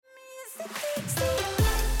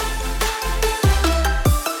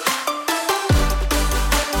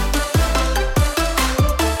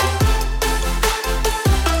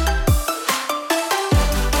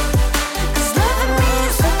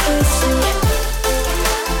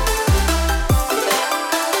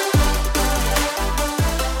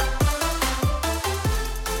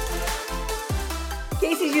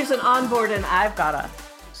snowboard and I've got a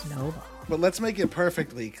snowball. But let's make it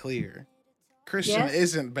perfectly clear. Christian Yes?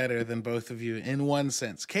 isn't better than both of you in one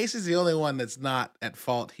sense. Casey's the only one that's not at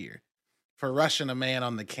fault here for rushing a man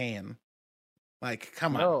on the can. Like,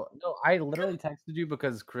 come on. No, I literally texted you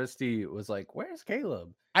because Christy was like, "Where's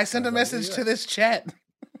Caleb?" I sent a I was like, message "Where to you this chat.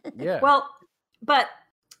 at?" Yeah. Well, but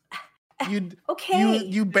You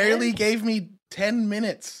okay. barely gave me 10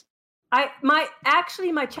 minutes. My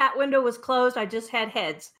chat window was closed. I just had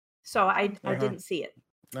heads, so I didn't see it.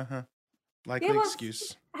 Uh-huh. Likely Yeah, well,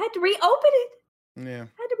 excuse. I had to reopen it. Yeah.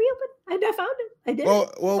 And I found it. I did.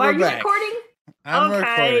 Well, Are we're you back. recording? I'm Okay.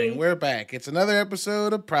 recording. We're back. It's another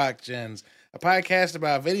episode of Proc Gens, a podcast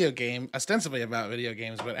about ostensibly about video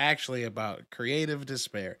games, but actually about creative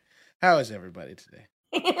despair. How is everybody today?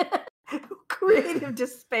 Creative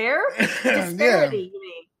despair? Disparity, you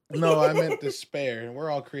mean? No, I meant despair. We're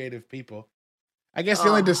all creative people. I guess the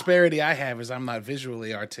only disparity I have is I'm not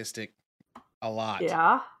visually artistic a lot.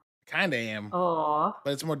 Yeah. Kind of am. Oh.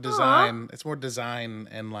 But it's more design. It's more design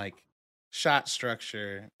and like shot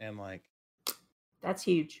structure and like. That's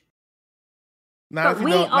huge. Not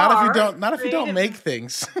if you don't make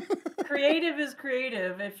things. Creative is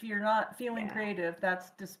creative. If you're not feeling creative,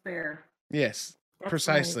 that's despair. Yes. That's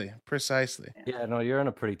Precisely. right. Precisely. Yeah, no, you're in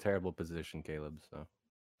a pretty terrible position, Caleb. So,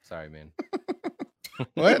 sorry, man.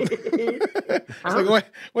 What? It's like,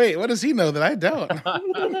 wait, what does he know that I don't?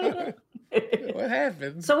 What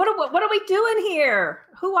happened? So what are we doing here?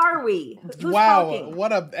 Who are we? Who's Wow, talking?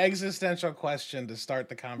 what an existential question to start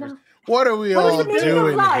the conversation. What are we What is all the meaning of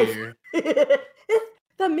doing life? here?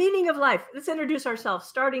 The meaning of life. Let's introduce ourselves,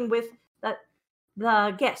 starting with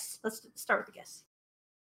the guests. Let's start with the guests.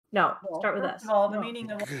 No, start with us. First of all, the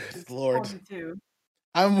meaning of life is Good Lord. 42.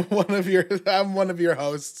 I'm one of your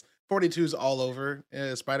hosts. 42's all over.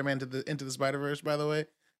 Spider-Man Into the Spider-Verse, by the way.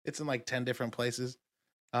 It's in like 10 different places.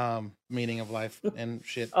 Meaning of life and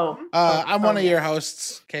shit. I'm one of your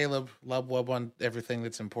hosts, Caleb. Love web on everything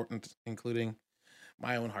that's important, including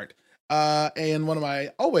my own heart. And one of my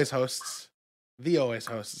always hosts,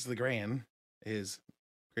 the Gran, is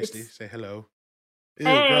Christy. Say hello. Ew,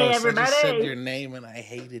 Hey, gross. everybody. I just said your name and I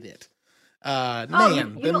hated it. You Nan.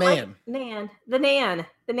 don't like Nan. The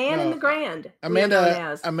Nan and the Grand. we are known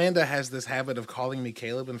as. Amanda has this habit of calling me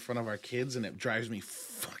Caleb in front of our kids, and it drives me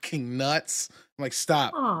fucking nuts. I'm like,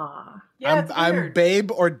 stop. Aw. Yeah, I'm babe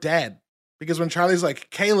or dad. Because when Charlie's like,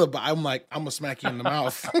 Caleb, I'm like, I'm gonna smack you in the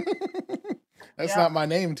mouth. That's not my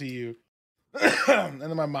name to you. And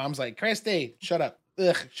then my mom's like, Christy, shut up.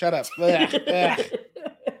 Ugh, shut up. Ugh, ugh.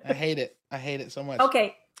 I hate it. I hate it so much.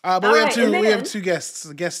 Okay. But All we right, have two guests.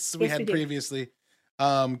 The guests we Yes, had we do. previously.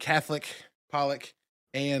 Catholic, Pollock,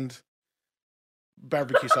 and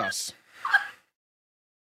barbecue sauce.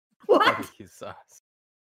 What? Barbecue sauce.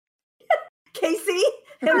 Casey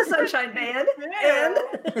and the Sunshine Band.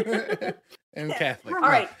 And And Catholic. all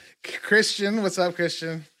right. Christian, what's up,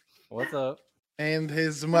 Christian? What's up? And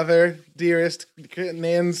his mother, dearest,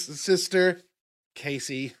 Nan's sister,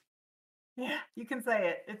 Casey. Yeah, you can say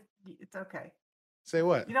it. It's okay. Say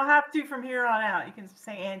what? You don't have to from here on out. You can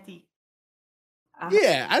say auntie.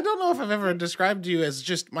 Yeah, I don't know if I've ever described you as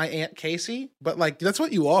just my Aunt Casey, but like that's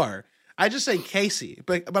what you are. I just say Casey,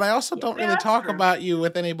 but I also don't really that's talk true. about you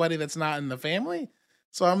with anybody that's not in the family.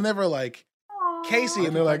 So I'm never like Casey,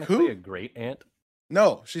 and they're like, Technically who? A great aunt.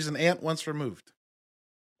 No, she's an aunt once removed.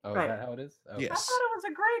 Oh, Right. is that how it is? Oh. I Yes. thought it was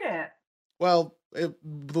a great aunt. Well,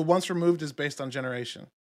 the once removed is based on generation.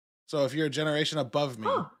 So if you're a generation above me,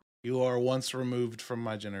 Oh. you are once removed from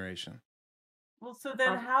my generation. Well, so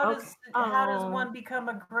then how does one become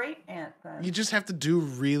a great aunt then? You just have to do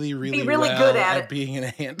really, really, really well good at it. being an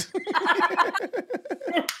aunt.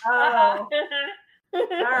 Oh,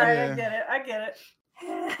 all right, Yeah. I get it.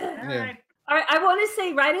 All right. All right, I want to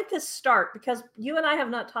say right at the start, because you and I have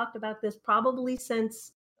not talked about this probably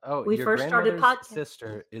since Oh, we your first started grandmother's podcast.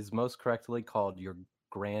 sister is most correctly called your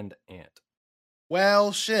grand aunt.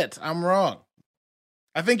 Well, shit, I'm wrong.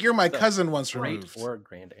 I think you're my So, cousin once Great removed. or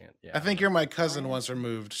grand aunt. Yeah. I think you're my cousin once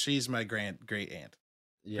removed. She's my great aunt.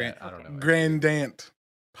 Yeah, I don't know. Grand aunt.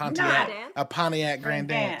 Pontiac. Grand aunt. A Pontiac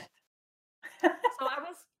grand aunt. So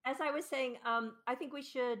as I was saying, I think we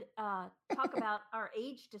should talk about our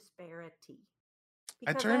age disparity.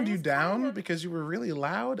 I Because turned that you is down kind of- because you were really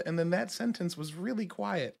loud, and then that sentence was really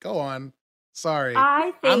quiet. Go on. Sorry.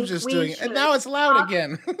 I think I'm just we doing it. And should now it's loud talk-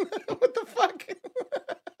 again. What the fuck?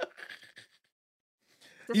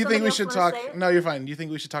 Does You think somebody we else should wanna talk? say it? No, you're fine. You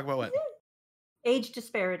think we should talk about what? Age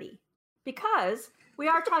disparity, because we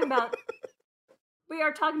are talking about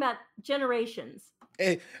generations.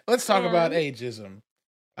 Hey, let's talk about And ageism.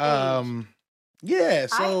 Yeah,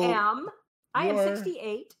 so I am you're-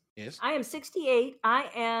 68. Yes. I am 68. I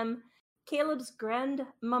am Caleb's grandmater,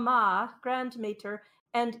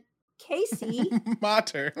 and Casey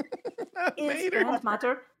Mater. is Mater.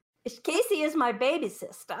 grandmater. Casey is my baby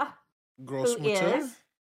sister, Grossmutter.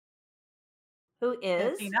 who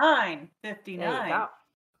is 59. There 59. you go.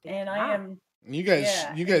 And I 59. am, You guys,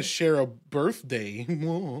 Yeah, you guys and- share a birthday.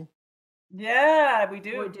 Whoa. yeah, we Boy,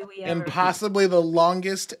 do. do we And ever. possibly the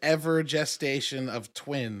longest ever gestation of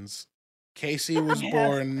twins. Casey was Yes.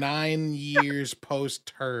 born 9 years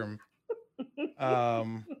post-term.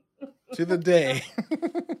 To the day.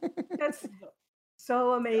 That's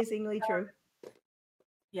so amazingly true.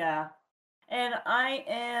 Yeah. And I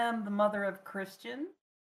am the mother of Christian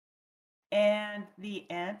and the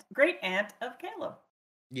great aunt of Caleb.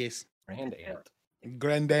 Yes. And aunt.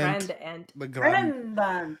 Grandaunt. Grand aunt. Le grand.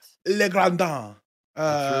 Grandaunt. Le grandant.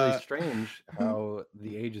 It's really strange how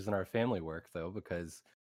the ages in our family work, though, because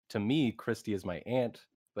to me, Christy is my aunt,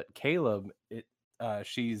 but Caleb,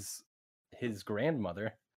 she's his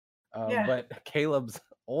grandmother. Yeah. But Caleb's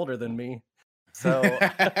older than me, so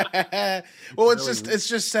well, really it's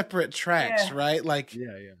just separate tracks, Yeah. right? Like,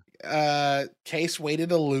 yeah. Case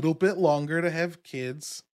waited a little bit longer to have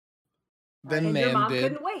kids than And Nan your mom did,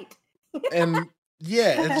 couldn't wait. and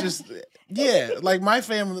yeah, it's just like my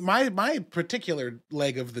family, my particular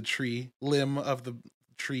leg of the tree, limb of the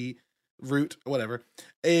tree, root, whatever,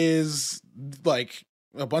 is like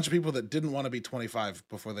a bunch of people that didn't want to be 25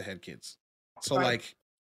 before they had kids. So Right. like,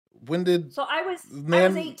 when did So I was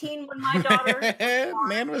Nan 18 when my daughter was born.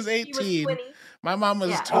 Nan was She was 18. 20. My mom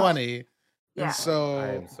was Yeah. 20. Yeah. And so I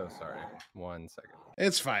am so sorry. 1 second.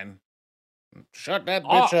 it's fine. Shut that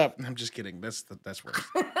bitch up. I'm just kidding. That's worse.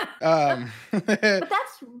 But But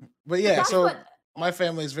that's yeah, that's so what. my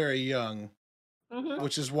family's very young, Mhm.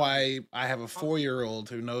 which is why I have a 4-year-old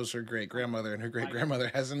who knows her great grandmother, and her great grandmother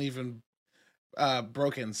hasn't even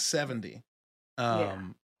broken 70.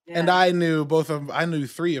 And Yeah. I knew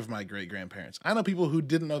 3 of my great grandparents. I know people who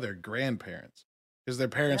didn't know their grandparents because their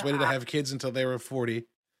parents waited to have kids until they were 40,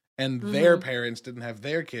 and their parents didn't have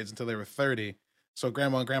their kids until they were 30. So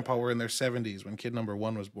grandma and grandpa were in their 70s when kid number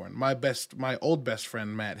 1 was born. My old best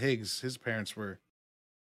friend Matt Higgs, his parents were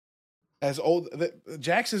as old.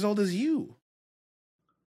 Jack's as old as you,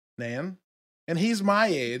 Nan, and he's my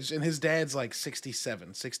age, and his dad's like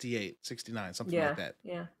 67, 68, 69, something like that.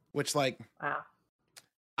 Yeah. Which, like, Wow.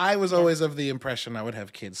 I was always of the impression I would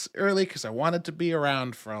have kids early because I wanted to be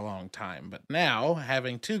around for a long time. But now,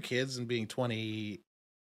 having 2 kids and being 29,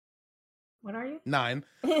 What are you?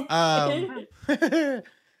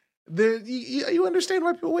 you understand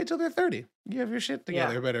why people wait till they're 30. You have your shit Yeah.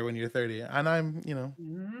 together better when you're 30. And I'm,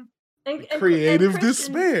 Mhm. And creative Christian,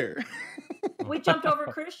 despair. We jumped over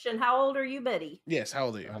Christian. How old are you, Betty? Yes, how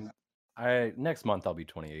old are you? Next month I'll be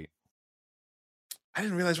 28. I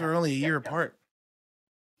didn't realize we were only a year apart.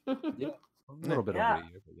 A little bit over a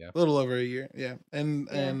year, but yeah. A little over a year, yeah.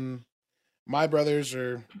 And my brothers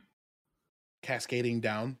are cascading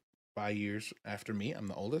down by years after me. I'm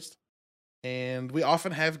the oldest. And we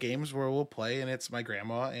often have games where we'll play, and it's my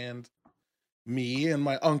grandma and me and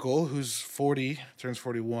my uncle, who's 40, turns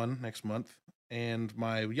 41 next month, and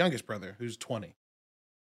my youngest brother, who's 20.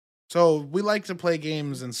 So we like to play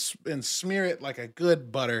games and smear it like a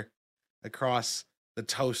good butter across the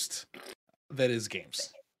toast that is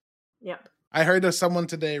games. Yep. I heard someone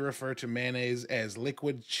today refer to mayonnaise as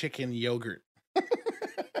liquid chicken yogurt.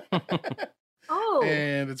 Oh,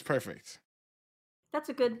 And it's perfect. that's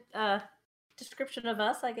a good description of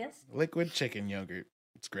us, I guess. Liquid chicken yogurt.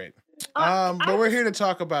 It's great. I But we're just- here to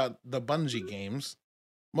talk about the Bungie games.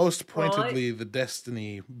 Most pointedly, the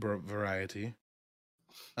Destiny variety.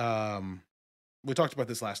 We talked about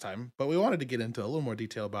this last time, but we wanted to get into a little more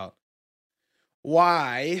detail about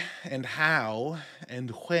why and how and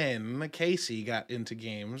when Casey got into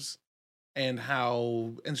games and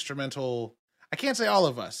how instrumental. I can't say all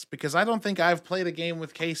of us because I don't think I've played a game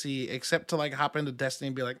with Casey except to like hop into Destiny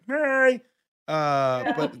and be like, hey.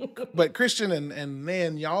 But Christian and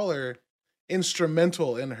Nan, y'all are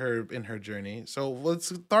instrumental in her journey. So let's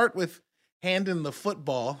start with handing the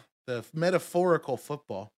football, the metaphorical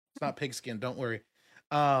football. It's not pigskin, don't worry.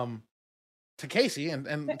 To Casey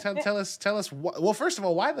and tell us well, first of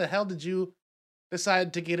all, why the hell did you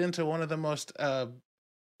decide to get into one of the most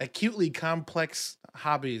acutely complex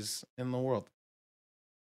hobbies in the world?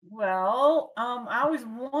 Well, I always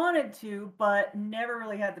wanted to, but never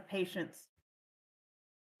really had the patience.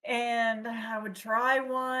 And I would try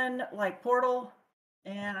one like Portal,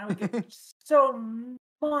 and I would get so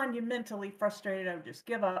monumentally frustrated, I would just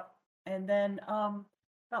give up. And then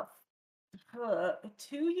about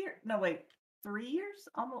 2 years, no wait, 3 years?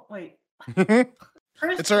 Almost wait.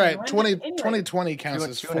 It's all right. Christian, 2020 counts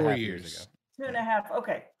as 2.5 4 years years. ago. 2.5.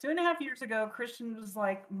 Okay, 2.5 years ago, Christian was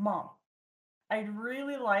like, "Mom, I'd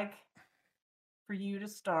really like for you to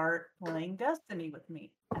start playing Destiny with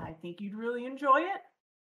me. I think you'd really enjoy it,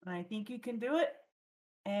 and I think you can do it.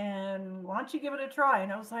 And why don't you give it a try?"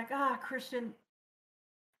 And I was like, Christian,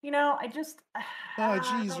 I just, Oh, I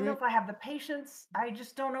geez, don't know Rick. if I have the patience. I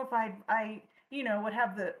just don't know if I would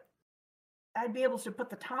have I'd be able to put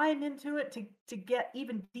the time into it to get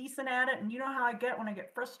even decent at it. And you know how I get when I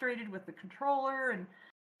get frustrated with the controller. And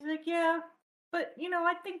he's like, "Yeah, but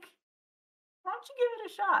I think, why don't you give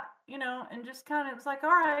it a shot?" And just kind of was like, "All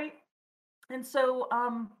right." And so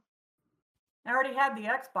I already had the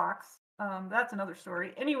Xbox. That's another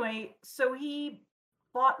story. Anyway, so he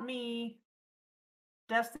bought me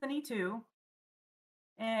Destiny 2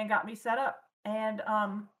 and got me set up. And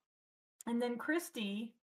then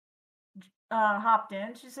Christy hopped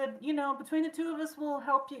in. She said, "Between the two of us, we'll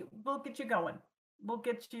help you. We'll get you going.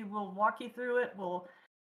 We'll walk you through it. We'll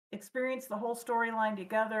experience the whole storyline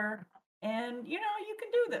together. And, you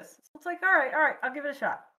can do this." So it's like, all right, I'll give it a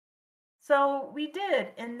shot. So we did.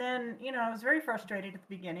 And then, I was very frustrated at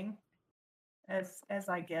the beginning, as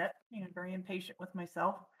I get, very impatient with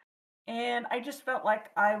myself. And I just felt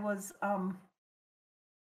like I was,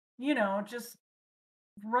 just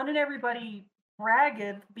running everybody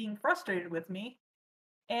ragged, being frustrated with me.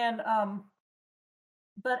 And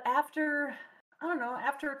but after, I don't know,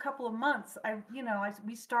 after a couple of months,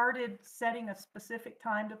 we started setting a specific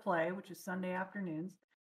time to play, which is Sunday afternoons.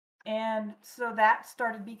 And so that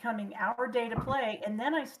started becoming our day to play. And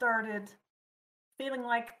then I started feeling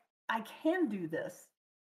like I can do this.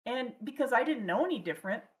 And because I didn't know any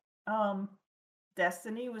different,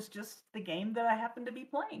 Destiny was just the game that I happened to be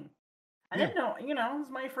playing. I didn't know, it was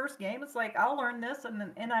my first game. It's like, I'll learn this.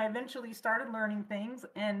 And I eventually started learning things.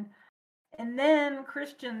 And then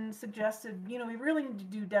Christian suggested, we really need to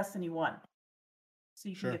do Destiny 1. So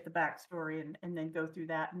you can get the backstory and then go through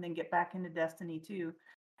that and then get back into Destiny 2.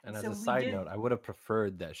 And as a side note, I would have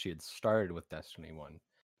preferred that she had started with Destiny 1.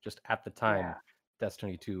 Just at the time,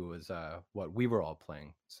 Destiny 2 was what we were all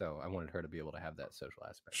playing. So I wanted her to be able to have that social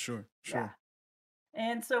aspect. Sure. Yeah.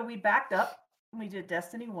 And so we backed up. We did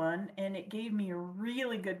Destiny 1, and it gave me a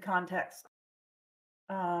really good context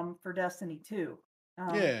for Destiny 2.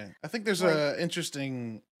 Yeah, I think there's a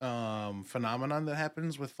interesting phenomenon that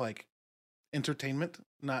happens with like entertainment,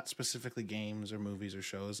 not specifically games or movies or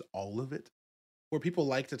shows, all of it, where people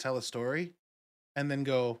like to tell a story and then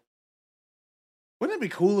go, "Wouldn't it be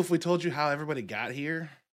cool if we told you how everybody got here?"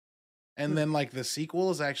 And then like the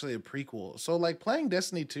sequel is actually a prequel. So like playing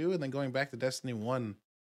Destiny 2 and then going back to Destiny 1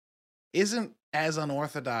 isn't as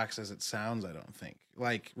unorthodox as it sounds, I don't think.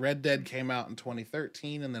 Like Red Dead came out in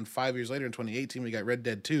 2013, and then 5 years later in 2018 we got Red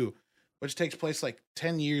Dead 2, which takes place like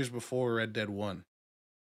 10 years before Red Dead 1.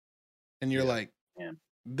 And you're like,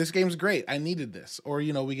 this game's great. I needed this. Or,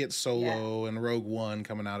 we get Solo and Rogue One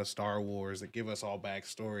coming out of Star Wars that give us all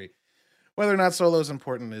backstory. Whether or not Solo is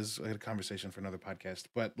important is a conversation for another podcast.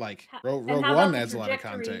 But like Rogue One adds a lot of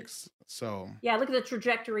context. So yeah, look at the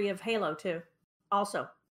trajectory of Halo too. Also.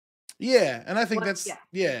 Yeah, and I think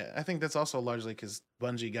I think that's also largely because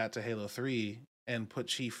Bungie got to Halo 3 and put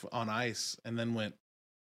Chief on ice and then went,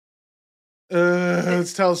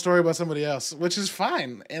 let's tell a story about somebody else, which is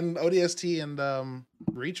fine. And ODST and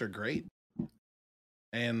Reach are great.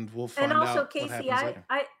 And we'll find out Casey, what happens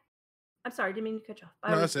later. I'm sorry, I didn't mean to cut you off.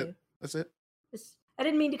 No, that's it. That's it. I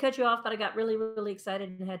didn't mean to cut you off, but I got really, really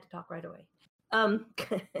excited and had to talk right away.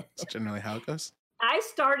 That's generally how it goes. I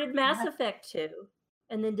started Mass Effect 2.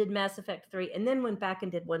 And then did Mass Effect 3, and then went back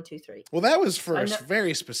and did 1, 2, 3. Well, that was for a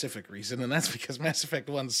very specific reason, and that's because Mass Effect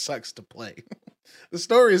 1 sucks to play. The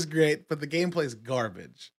story is great, but the gameplay is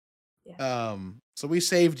garbage. Yeah. So we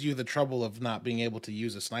saved you the trouble of not being able to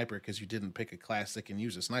use a sniper because you didn't pick a class that can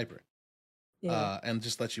use a sniper. Yeah. And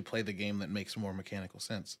just let you play the game that makes more mechanical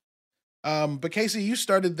sense. But Casey, you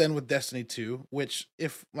started then with Destiny 2, which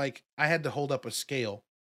if like I had to hold up a scale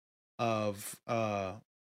of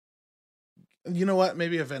you know what?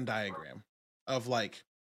 Maybe a Venn diagram of like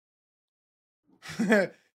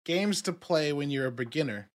games to play when you're a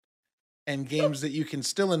beginner and games that you can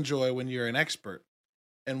still enjoy when you're an expert.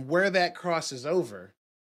 And where that crosses over,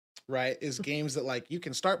 right, is games that like you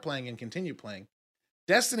can start playing and continue playing.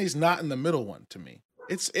 Destiny's not in the middle one to me.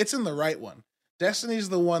 It's in the right one. Destiny's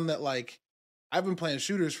the one that like I've been playing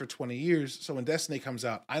shooters for 20 years. So when Destiny comes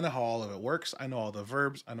out, I know how all of it works. I know all the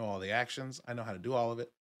verbs. I know all the actions. I know how to do all of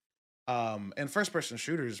it. And first person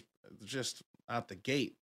shooters just out the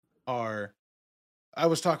gate are, I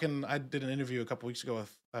did an interview a couple weeks ago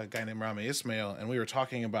with a guy named Rami Ismail, and we were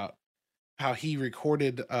talking about how he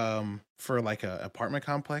recorded for like a apartment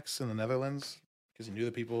complex in the Netherlands because he knew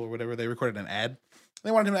the people or whatever. They recorded an ad.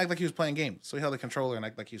 They wanted him to act like he was playing games, so he held a controller and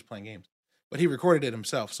act like he was playing games. But he recorded it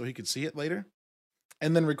himself so he could see it later,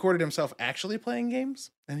 and then recorded himself actually playing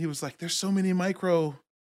games. And he was like, "There's so many micro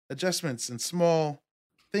adjustments and small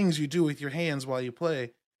things you do with your hands while you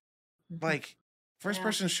play. Like first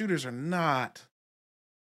person shooters are not.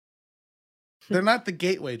 They're not the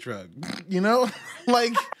gateway drug, you know?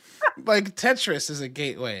 like Tetris is a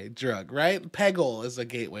gateway drug, right? Peggle is a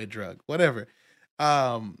gateway drug, whatever.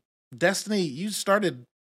 Destiny, you started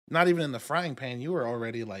not even in the frying pan, you were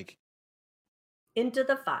already like into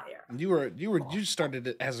the fire. You started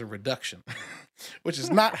it as a reduction, which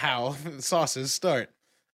is not how sauces start.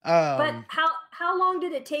 But how long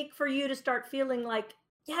did it take for you to start feeling like,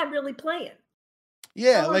 yeah, I'm really playing?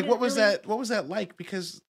 Yeah, like what was that like?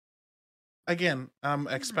 Because again, I'm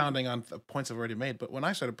expounding on the points I've already made, but when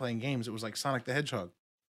I started playing games, it was like Sonic the Hedgehog.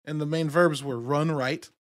 And the main verbs were run right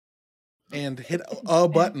and hit a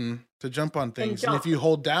button to jump on things. And if you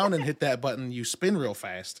hold down and hit that button, you spin real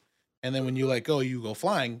fast. And then when you let go, you go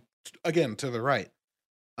flying again to the right.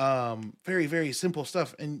 Very, very simple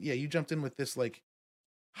stuff. And yeah, you jumped in with this like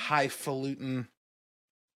highfalutin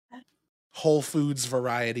Whole Foods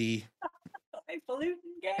variety. Highfalutin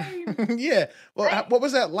game. Yeah. Well, what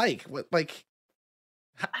was that like? What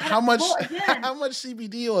how much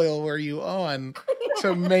CBD oil were you on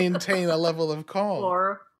to maintain a level of calm?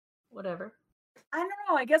 Or whatever. I don't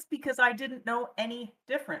know. I guess because I didn't know any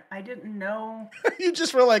different. I didn't know. You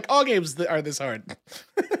just were like, all games are this hard.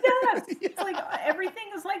 Yes. It's like everything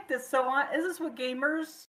is like this. So is this what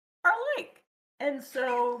gamers are like? And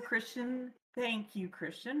so Christian, thank you,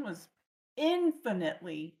 Christian, was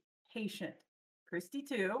infinitely patient. Christy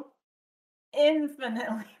too.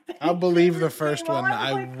 Infinitely patient. I'll believe the first one.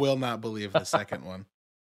 I will not believe the second one.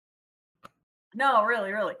 No,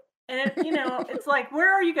 really. And it's like,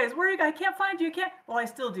 where are you guys? Where are you guys? I can't find you. Well, I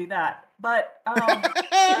still do that, but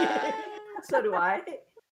so do I.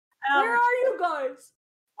 Where are you guys?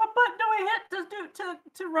 What button do I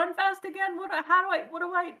hit to run fast again? What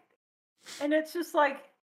do I? And it's just like,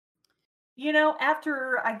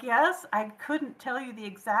 after, I guess I couldn't tell you the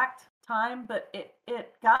exact time, but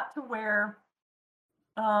it got to where,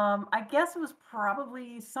 I guess it was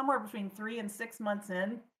probably somewhere between 3 and 6 months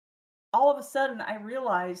in. All of a sudden, I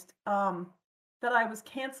realized that I was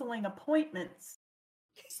canceling appointments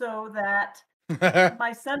so that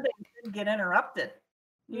my Sunday didn't get interrupted,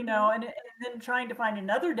 and then trying to find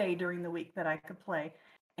another day during the week that I could play,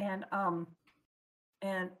 and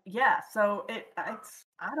yeah, so it's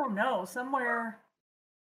I don't know, somewhere,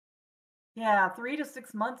 3 to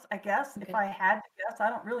 6 months, I guess. Okay. If I had to guess, I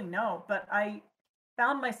don't really know, but I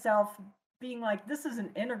found myself being like, this is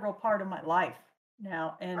an integral part of my life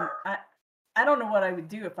now, and I don't know what I would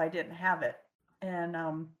do if I didn't have it. And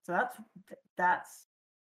so that's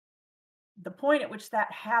the point at which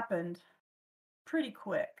that happened pretty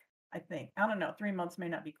quick, I think. I don't know, 3 months may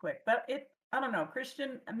not be quick, but I don't know,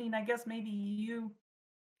 Christian, I mean, I guess maybe you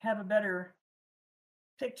have a better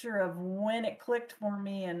picture of when it clicked for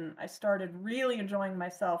me and I started really enjoying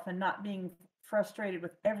myself and not being frustrated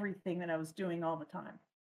with everything that I was doing all the time.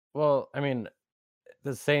 Well, I mean,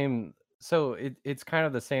 the same. So it's kind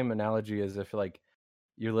of the same analogy as if like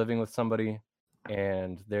you're living with somebody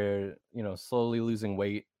and they're slowly losing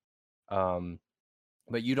weight,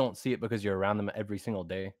 but you don't see it because you're around them every single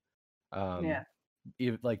day.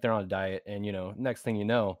 Like they're on a diet, and next thing you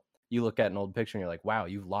know, you look at an old picture and you're like, wow,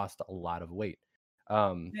 you've lost a lot of weight.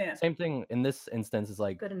 Same thing in this instance is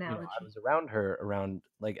like, good analogy. I was around her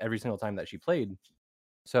like every single time that she played,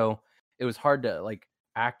 so it was hard to like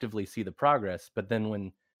actively see the progress. But then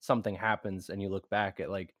when something happens and you look back at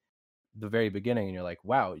like the very beginning and you're like,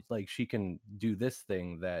 wow, like she can do this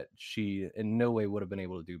thing that she in no way would have been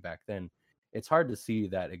able to do back then. It's hard to see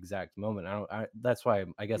that exact moment. That's why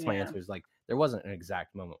I guess my answer is like, there wasn't an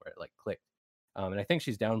exact moment where it like clicked. And I think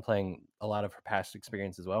she's downplaying a lot of her past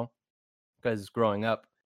experience as well, because growing up,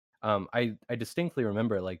 I distinctly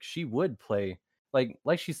remember like she would play like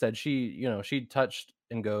she said, she touched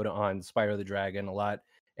and goed on Spyro the Dragon a lot.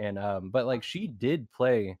 And but like she did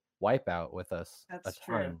play Wipeout with us a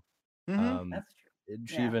ton. That's true.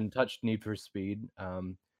 She even touched Need for Speed, a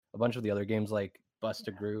bunch of the other games like Bust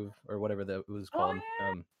a Groove or whatever that it was called,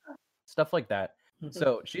 stuff like that.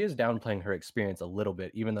 So she is downplaying her experience a little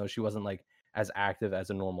bit, even though she wasn't like as active as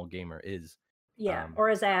a normal gamer is. Yeah, or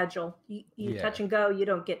as agile. You touch and go, you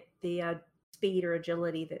don't get the speed or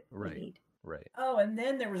agility that you need. Right. Oh, and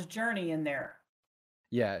then there was Journey in there.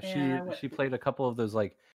 Yeah, she played a couple of those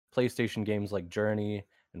like PlayStation games like Journey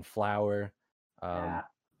and Flower.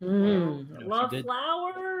 Love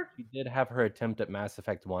Flower. She did have her attempt at Mass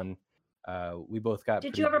Effect 1. We both got.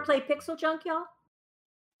 Did you ever play Pixel Junk, y'all?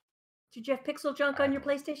 Did you have Pixel Junk on your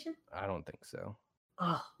PlayStation? I don't think so.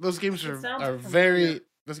 Oh, those games are very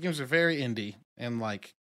indie, and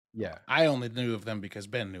like, yeah, I only knew of them because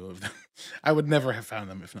Ben knew of them. I would never have found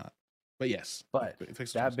them if not. But yes. But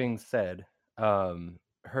that being said,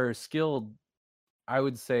 her skill, I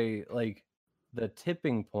would say, like, the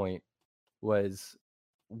tipping point was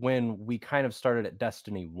when we kind of started at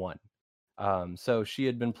Destiny 1. So she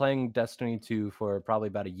had been playing Destiny 2 for probably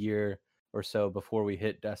about a year or so before we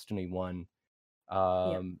hit Destiny 1.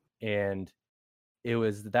 And it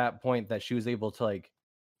was that point that she was able to, like,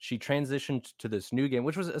 she transitioned to this new game,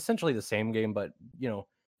 which was essentially the same game, but, you know,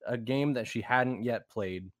 a game that she hadn't yet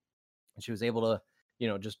played. And she was able to, you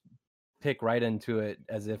know, just pick right into it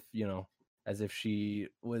as if, you know, as if she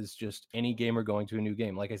was just any gamer going to a new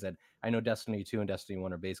game. Like I said, I know Destiny 2 and Destiny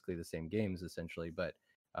 1 are basically the same games essentially, but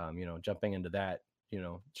you know, jumping into that, you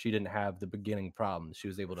know, she didn't have the beginning problems. She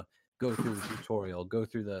was able to go through the tutorial, go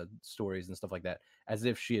through the stories and stuff like that, as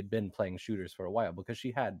if she had been playing shooters for a while, because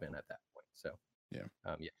she had been at that point. So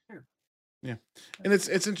yeah. And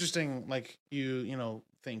it's interesting, like, you know,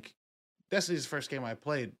 think Destiny's the first game I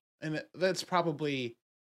played, and that's probably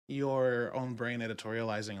your own brain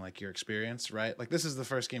editorializing, like, your experience, right? Like, this is the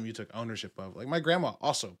first game you took ownership of. Like, my grandma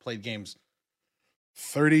also played games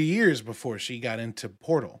 30 years before she got into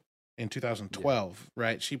Portal in 2012,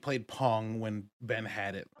 right? She played Pong when Ben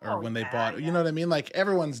had it, or when they bought it. You know what I mean? Like,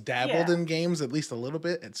 everyone's dabbled in games at least a little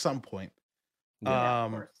bit at some point.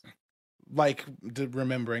 Like,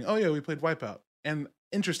 remembering, oh yeah, we played Wipeout. And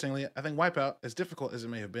interestingly, I think Wipeout, as difficult as it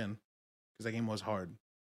may have been, because that game was hard,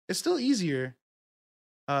 it's still easier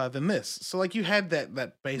than this. So, like, you had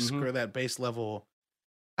that base or that base level.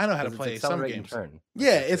 I know how to play some games.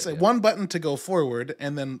 Yeah, it's one button to go forward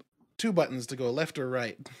and then 2 buttons to go left or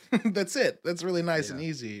right. That's it. That's really nice and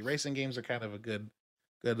easy. Racing games are kind of a good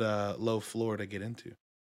low floor to get into.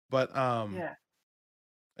 But I'm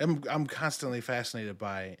constantly fascinated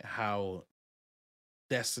by how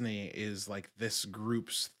Destiny is like this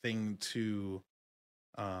group's thing to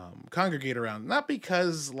congregate around. Not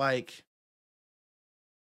because, like,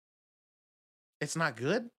 it's not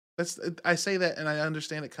good. I say that, and I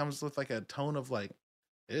understand it comes with, like, a tone of, like,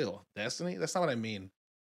 ew, Destiny? That's not what I mean.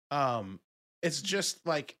 It's just,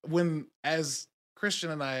 like, when, as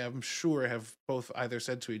Christian and I, I'm sure, have both either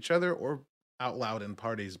said to each other or out loud in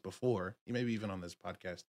parties before, maybe even on this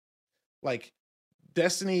podcast, like,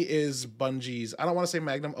 Destiny is Bungie's, I don't want to say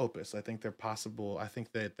magnum opus. I think they're possible. I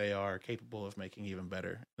think that they are capable of making even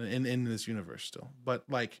better in this universe still. But,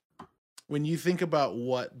 like, when you think about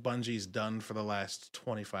what Bungie's done for the last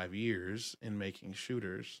 25 years in making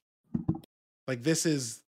shooters, like, this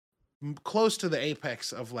is close to the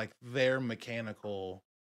apex of, like, their mechanical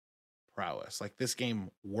prowess. Like, this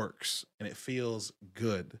game works and it feels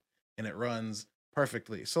good and it runs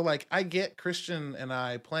perfectly. So, like, I get Christian and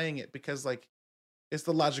I playing it because, like, it's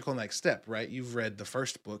the logical next step, right? You've read the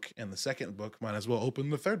first book and the second book, might as well open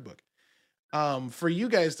the third book. For you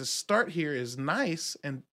guys to start here is nice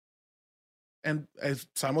and as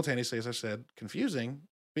simultaneously, as I said, confusing,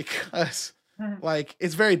 because like,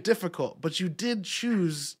 it's very difficult, but you did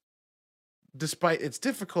choose, despite its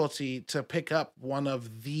difficulty, to pick up one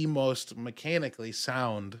of the most mechanically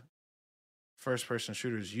sound first-person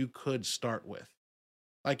shooters you could start with.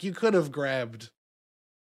 Like, you could have grabbed,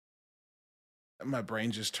 my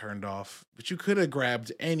brain just turned off, but you could have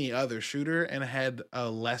grabbed any other shooter and had a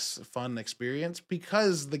less fun experience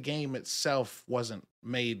because the game itself wasn't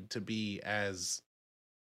made to be as,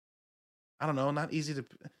 I don't know, not easy to,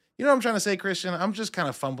 you know what I'm trying to say, Christian? I'm just kind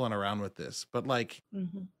of fumbling around with this, but, like,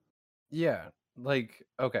 yeah, like,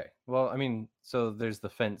 okay, well, I mean, so there's the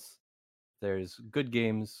fence, there's good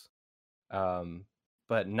games,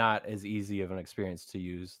 but not as easy of an experience to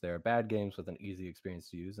use. There are bad games with an easy experience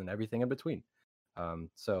to use, and everything in between.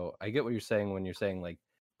 So I get what you're saying when you're saying, like,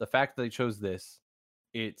 the fact that they chose this,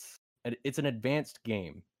 it's an advanced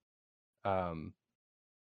game,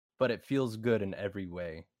 but it feels good in every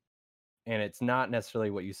way, and it's not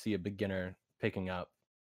necessarily what you see a beginner picking up,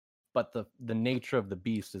 but the nature of the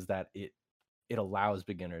beast is that it allows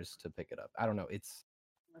beginners to pick it up. I don't know,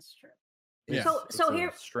 that's true. So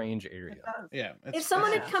here, strange area. Yeah, if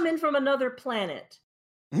someone had come in from another planet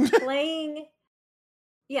playing,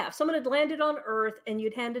 if someone had landed on Earth and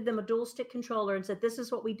you'd handed them a dual stick controller and said, this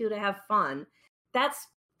is what we do to have fun, that's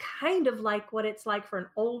kind of like what it's like for an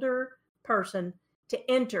older person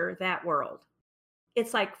to enter that world.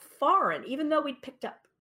 It's like foreign, even though we'd picked up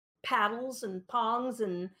paddles and pongs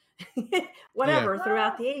and whatever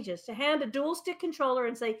throughout the ages. To hand a dual stick controller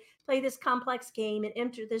and say, play this complex game and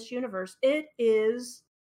enter this universe, it is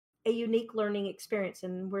a unique learning experience,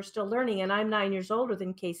 and we're still learning. And I'm 9 years older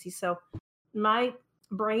than Casey, so my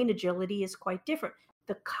brain agility is quite different.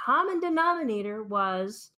 The common denominator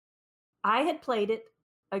was I had played it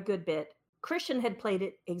a good bit. Christian had played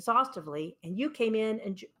it exhaustively, and you came in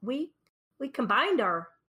and we combined our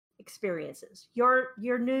experiences. Your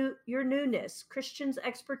newness, Christian's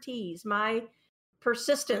expertise, my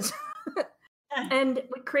persistence, and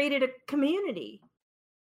we created a community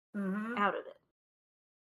out of it.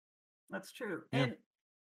 That's true. Yeah.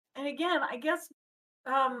 And again, I guess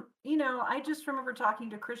I just remember talking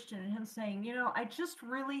to Christian and him saying, I just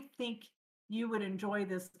really think you would enjoy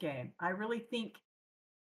this game. I really think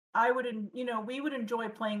we would enjoy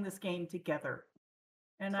playing this game together.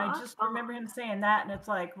 And I just remember him saying that, and it's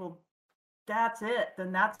like, well, that's it.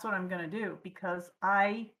 Then that's what I'm going to do, because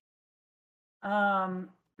I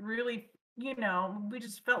really, we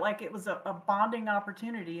just felt like it was a bonding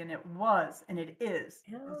opportunity, and it was, and it is.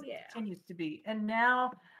 Hell yeah. It continues to be. And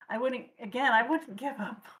now I wouldn't give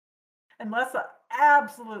up unless I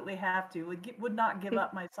absolutely have to. Would not give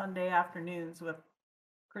up my Sunday afternoons with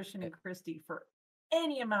Christian and Christy for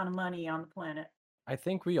any amount of money on the planet. I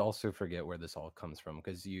think we also forget where this all comes from,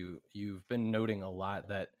 because you've been noting a lot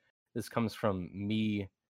that this comes from me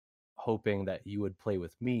hoping that you would play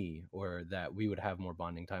with me, or that we would have more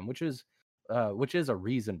bonding time, which is a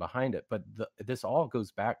reason behind it. But this all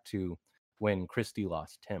goes back to when Christy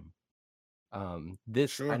lost Tim.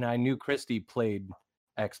 And I knew Christy played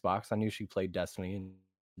Xbox. I knew she played Destiny and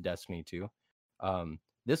Destiny 2.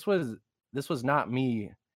 This was not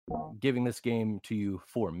me giving this game to you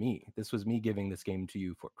for me. This was me giving this game to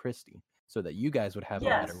you for Christy, so that you guys would have a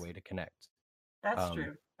better way to connect. That's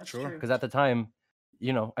true. That's true. Because at the time,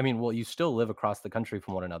 you still live across the country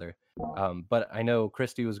from one another. But I know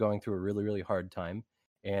Christy was going through a really, really hard time.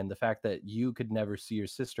 And the fact that you could never see your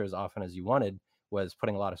sister as often as you wanted was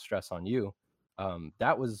putting a lot of stress on you.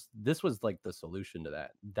 This was like the solution to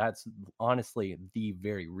that. That's honestly the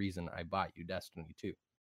very reason I bought you Destiny 2.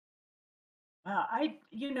 I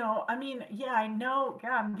know.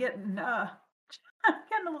 God, I'm getting a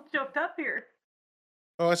little choked up here.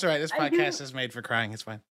 Oh, that's all right. This podcast is made for crying. It's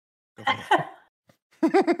fine. Go for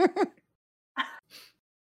it.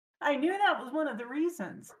 I knew that was one of the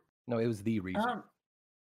reasons. No, it was the reason.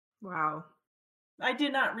 Wow. I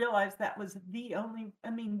did not realize that was the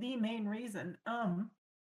main reason.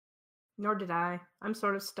 Nor did I. I'm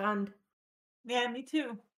sort of stunned. Yeah, me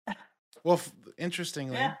too. Well,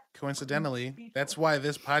 interestingly, coincidentally, that's why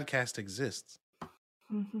this podcast exists.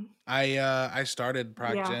 Mm-hmm. I started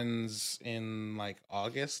ProcGens in like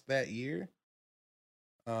August that year,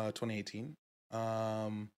 2018.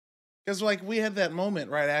 Because like we had that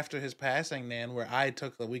moment right after his passing, Nan, where I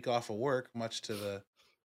took the week off of work, much to the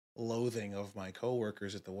loathing of my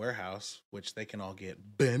coworkers at the warehouse, which they can all get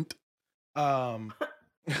bent.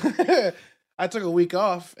 I took a week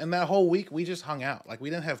off, and that whole week we just hung out. Like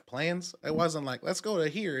we didn't have plans. It wasn't like let's go to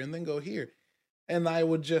here and then go here. And I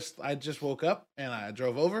just woke up and I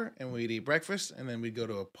drove over and we'd eat breakfast, and then we'd go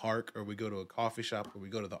to a park, or we'd go to a coffee shop, or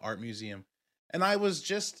we'd go to the art museum. And I was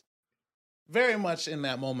just very much in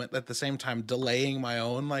that moment at the same time delaying my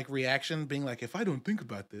own like reaction, being like, if I don't think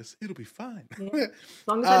about this, it'll be fine. Yeah. As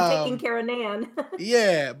long as I'm taking care of Nan.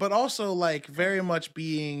 Yeah, but also like very much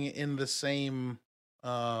being in the same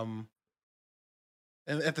and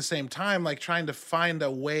at the same time like trying to find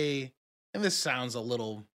a way, and this sounds a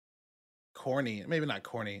little corny, maybe not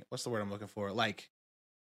corny, what's the word I'm looking for, like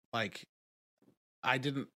I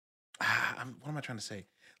didn't what am I trying to say,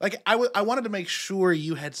 like I wanted to make sure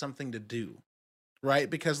you had something to do, right?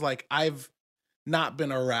 Because like I've not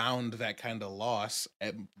been around that kind of loss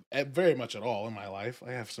at very much at all in my life.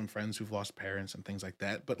 I have some friends who've lost parents and things like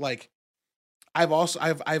that, but like I've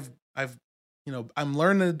I'm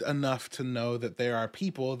learned enough to know that there are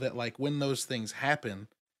people that like when those things happen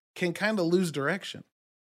can kind of lose direction,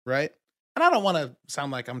 right? And I don't want to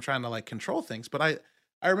sound like I'm trying to like control things, but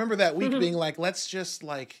I remember that week being like, let's just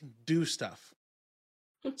like do stuff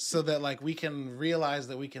so that like we can realize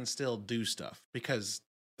that we can still do stuff, because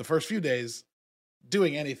the first few days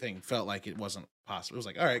doing anything felt like it wasn't possible. It was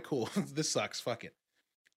like, all right, cool. This sucks. Fuck it.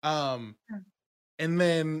 And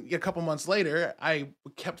then a couple months later, I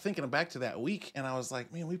kept thinking back to that week, and I was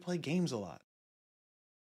like, man, we play games a lot.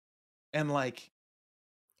 And like,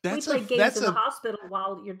 we played games in the hospital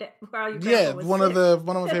while your yeah, was one sick. Of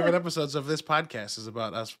my favorite episodes of this podcast is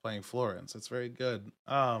about us playing Florence. It's very good.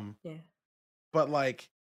 Yeah. But like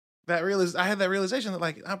I had that realization that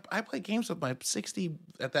like I played games with my 60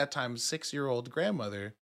 at that time 6-year-old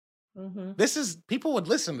grandmother. This is people would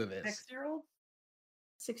listen to this. 6-year-old?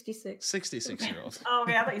 66. 66-year-old. Oh,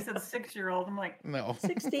 yeah, I thought you said 6-year-old. I'm like, no.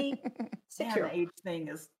 60. yeah, the age thing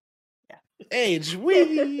is, Age.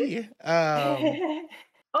 We. Oh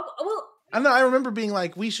well. I know. I remember being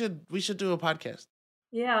like, we should do a podcast.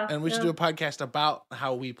 Yeah. And we should do a podcast about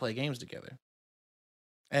how we play games together.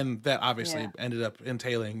 And that obviously ended up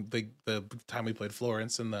entailing the time we played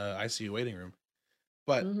Florence in the ICU waiting room.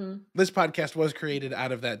 But this podcast was created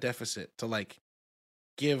out of that deficit to like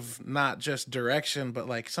give not just direction, but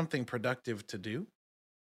like something productive to do.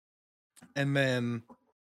 And then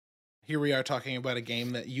here we are talking about a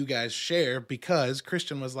game that you guys share because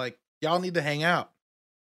Christian was like, y'all need to hang out.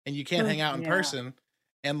 And you can't hang out in person.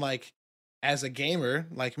 And like, as a gamer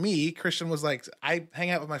like me, Christian was like, I hang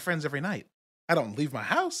out with my friends every night. I don't leave my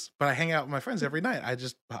house, but I hang out with my friends every night. I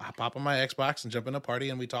just pop on my Xbox and jump in a party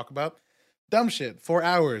and we talk about dumb shit for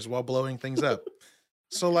hours while blowing things up.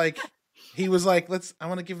 So like, he was like, I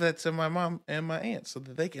want to give that to my mom and my aunt so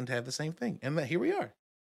that they can have the same thing. And here we are.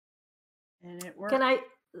 And it worked.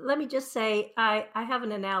 Let me just say, I have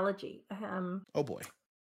an analogy. Oh boy.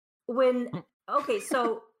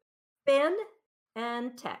 So Ben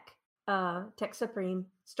and Tech Supreme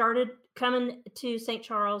started coming to St.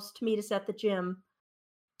 Charles to meet us at the gym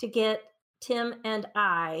to get Tim and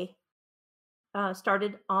I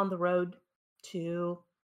started on the road to,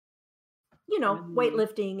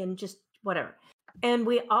 weightlifting and just whatever. And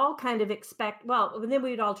we all kind of then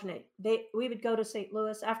we would alternate. We would go to St.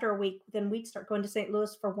 Louis after a week, then we'd start going to St.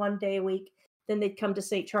 Louis for 1 day a week. Then they'd come to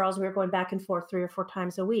St. Charles. We were going back and forth 3 or 4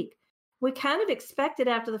 times a week. We kind of expected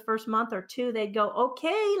after the first month or 2, they'd go,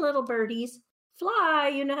 okay, little birdies,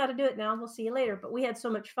 fly. You know how to do it now. We'll see you later. But we had so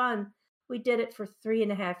much fun. We did it for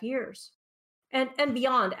 3.5 years and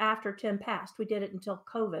beyond after Tim passed. We did it until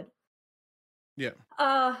COVID. Yeah.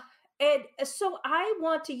 And so I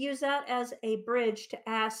want to use that as a bridge to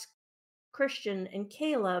ask Christian and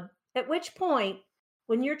Caleb, at which point,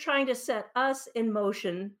 when you're trying to set us in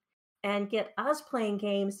motion and get us playing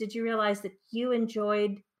games, did you realize that you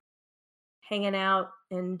enjoyed hanging out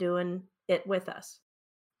and doing it with us?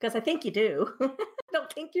 Because I think you do. I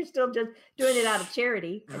don't think you're still just doing it out of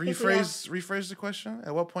charity. Rephrase the question.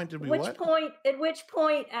 At what point did we At which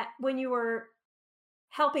point when you were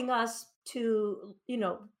helping us to,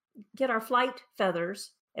 get our flight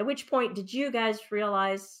feathers, at which point did you guys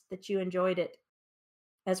realize that you enjoyed it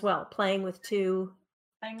as well, playing with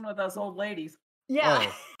us old ladies?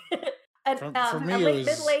 Yeah. Oh. a late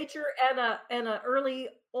middle-ager and a early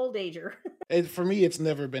old ager. For me, it's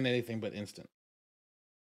never been anything but instant.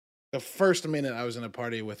 The first minute I was in a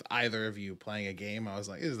party with either of you playing a game, I was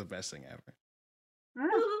like, this is the best thing ever.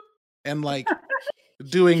 And like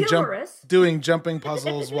doing jumping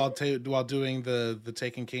puzzles while doing the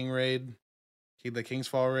Taken King raid, the King's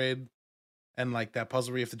Fall raid, and like that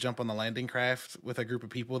puzzle where you have to jump on the landing craft with a group of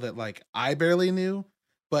people that like I barely knew,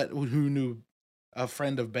 but who knew a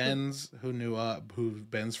friend of Ben's, who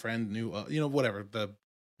Ben's friend knew, whatever the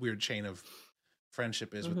weird chain of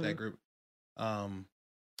friendship is with that group.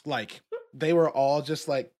 Like they were all just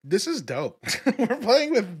like, this is dope. We're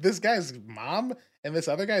playing with this guy's mom and this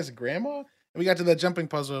other guy's grandma. And we got to that jumping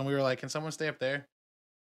puzzle and we were like, can someone stay up there?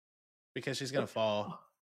 Because she's going to fall.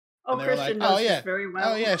 Oh, and they Christian knows this very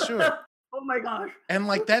well. Oh, yeah, sure. Oh, my gosh. And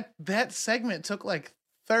like that segment took like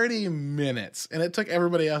 30 minutes and it took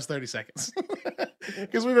everybody else 30 seconds.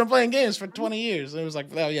 Because we've been playing games for 20 years. And it was like,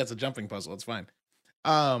 oh, yeah, it's a jumping puzzle. It's fine.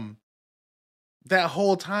 That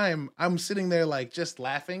whole time, I'm sitting there like just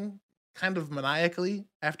laughing kind of maniacally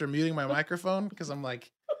after muting my microphone because I'm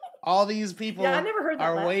like, all these people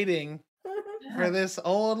are waiting for this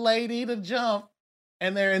old lady to jump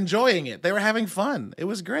and they're enjoying it. They were having fun. It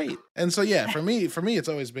was great. And so, yeah, for me, it's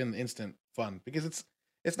always been instant fun because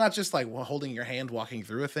it's not just like holding your hand, walking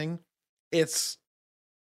through a thing. It's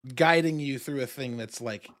guiding you through a thing that's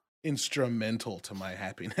like instrumental to my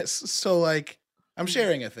happiness. So like, I'm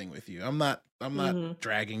sharing a thing with you. I'm not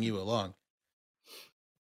dragging you along.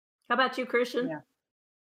 How about you, Christian?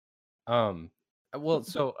 Yeah. Well,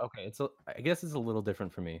 so okay, I guess it's a little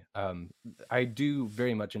different for me. I do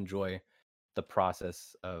very much enjoy the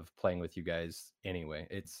process of playing with you guys anyway.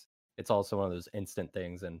 It's also one of those instant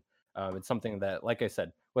things, and it's something that, like I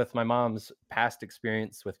said, with my mom's past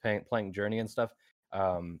experience with playing Journey and stuff,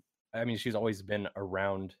 I mean, she's always been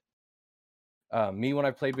around me when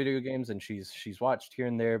I've played video games, and she's watched here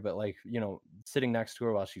and there, but like, sitting next to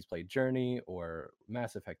her while she's played Journey or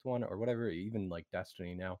Mass Effect 1 or whatever, even like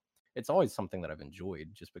Destiny now, it's always something that I've enjoyed,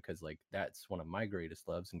 just because like that's one of my greatest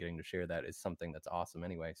loves, and getting to share that is something that's awesome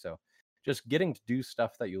anyway. So just getting to do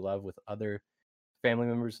stuff that you love with other family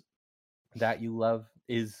members that you love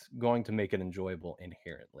is going to make it enjoyable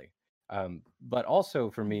inherently. But also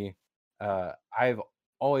for me, I've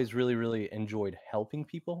always really, really enjoyed helping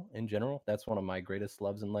people in general. That's one of my greatest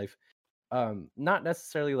loves in life. Not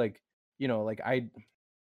necessarily like, like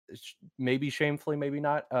maybe shamefully, maybe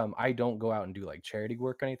not. I don't go out and do like charity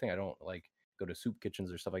work or anything. I don't like go to soup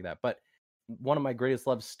kitchens or stuff like that. But one of my greatest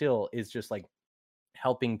loves still is just like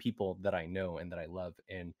helping people that I know and that I love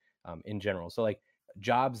in general. So like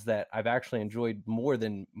jobs that I've actually enjoyed more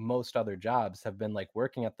than most other jobs have been like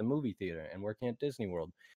working at the movie theater and working at Disney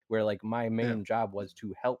World, where like my Yeah. main job was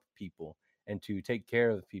to help people and to take care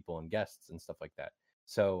of people and guests and stuff like that.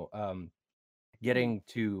 So getting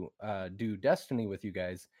to do Destiny with you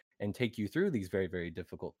guys and take you through these very, very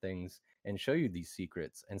difficult things and show you these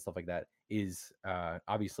secrets and stuff like that is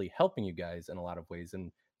obviously helping you guys in a lot of ways, and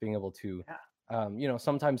being able to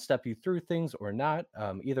sometimes step you through things or not.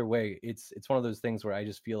 Either way, it's one of those things where I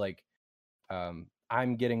just feel like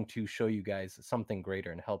I'm getting to show you guys something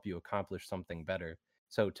greater and help you accomplish something better.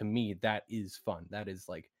 So to me, that is fun. That is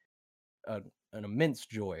like an immense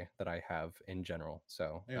joy that I have in general.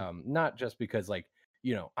 So Yeah. not just because like,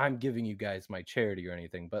 I'm giving you guys my charity or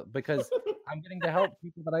anything, but because I'm getting to help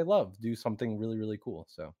people that I love do something really, really cool.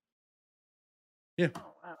 So Yeah,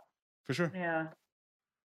 Oh, wow. for sure. Yeah,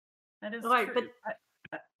 that is All right, true.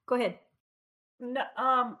 but go ahead. No,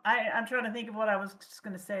 I'm trying to think of what I was just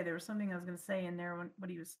going to say. There was something I was going to say in there when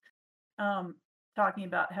he was talking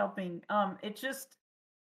about helping. It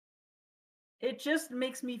just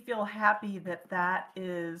makes me feel happy that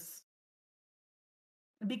is,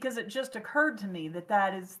 because it just occurred to me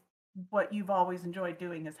that is what you've always enjoyed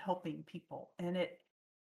doing, is helping people, and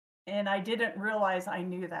I didn't realize I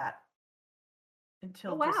knew that Oh,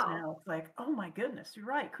 until just wow. now. It's like, oh my goodness, you're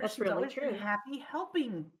right. That's Christian's really always been true. happy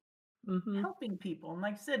helping Mm-hmm. helping people, and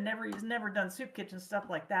like I said, he's never done soup kitchen stuff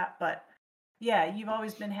like that, but yeah, you've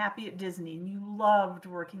always been happy at Disney, and you loved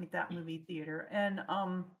working at that movie theater, and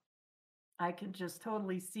I could just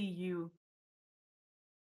totally see you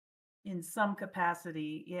in some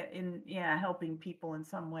capacity, helping people in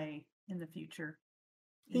some way in the future.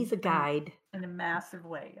 He's a guide. In a massive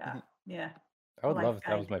way. Yeah. Mhm. Yeah. I would Life love if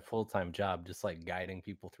that was guide. my full-time job, just like guiding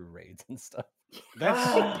people through raids and stuff. That's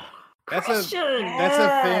Oh, that's a Christian. that's a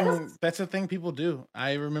yes. thing. That's a thing people do.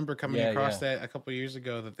 I remember coming Yeah, across yeah. that a couple years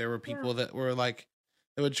ago, that there were Yeah. people that were like,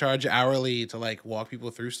 they would charge hourly to like walk people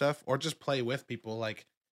through stuff, or just play with people, like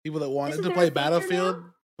people that wanted Isn't to there play a feature now? Battlefield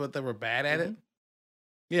but they were bad at it. Mhm.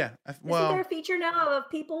 Yeah, Isn't there a feature now of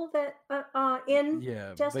people that in Yeah,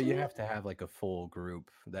 but Destiny? you have to have like a full group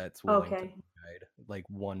that's willing to Okay. guide, like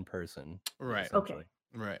one person, right, essentially. Okay.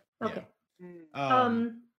 right, yeah. Okay.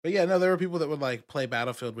 But yeah, no, there were people that would like play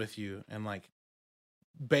Battlefield with you and like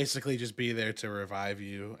basically just be there to revive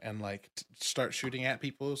you and like start shooting at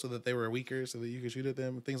people so that they were weaker, so that you could shoot at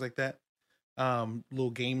them, things like that.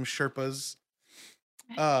 Little game Sherpas.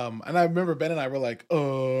 And I remember Ben and I were like,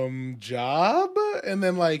 job, and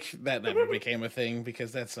then like that never became a thing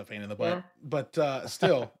because that's a pain in the butt. Yeah. But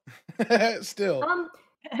still, still.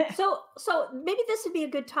 So maybe this would be a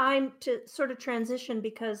good time to sort of transition,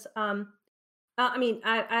 because I mean,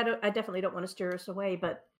 I definitely don't want to steer us away,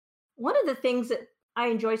 but one of the things that I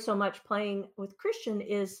enjoy so much playing with Christian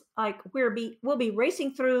is like we'll be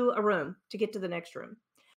racing through a room to get to the next room,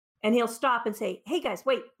 and he'll stop and say, "Hey guys,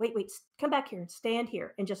 wait, come back here and stand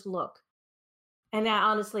here and just look." And I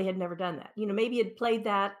honestly had never done that. Maybe had played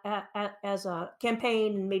that as a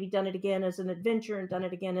campaign, and maybe done it again as an adventure, and done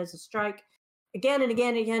it again as a strike, again and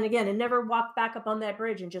again and again and again, and never walked back up on that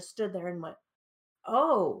bridge and just stood there and went,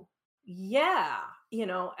 "Oh, yeah."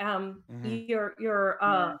 Your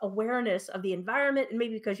Yeah. awareness of the environment, and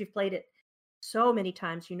maybe because you've played it so many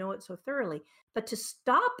times, you know it so thoroughly. But to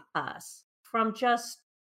stop us from just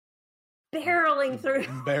barreling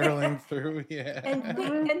through, Yeah.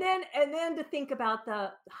 and then to think about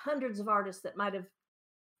the hundreds of artists that might have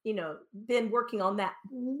been working on that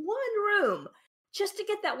one room, just to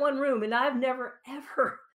get that one room, and I've never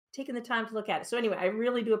ever taken the time to look at it. So anyway, I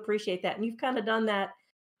really do appreciate that, and you've kind of done that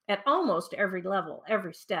at almost every level,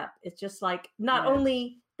 every step. It's just like not Yeah.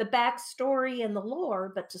 only the backstory and the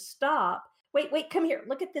lore, but to stop. Wait, come here.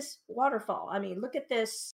 Look at this waterfall. I mean, look at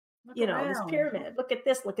this, Look this around. pyramid. Look at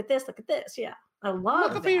this, look at this, look at this. Yeah. I love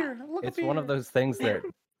Look up that. here. Look It's up one of here. those things that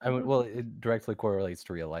well, it directly correlates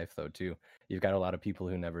to real life though too. You've got a lot of people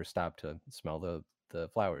who never stop to smell the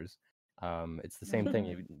flowers. It's the same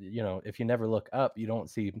thing. If you never look up, you don't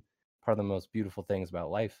see part of the most beautiful things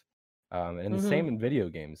about life. And the same in video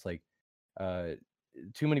games. Like,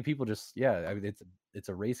 too many people just I mean, it's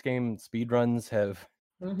a race game. Speedruns have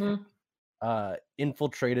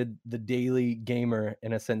infiltrated the daily gamer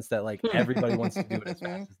in a sense that like everybody wants to do it as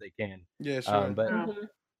fast as they can. Yeah, sure. But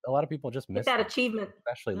a lot of people just miss that them, achievement,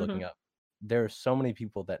 especially looking up. There are so many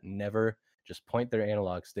people that never just point their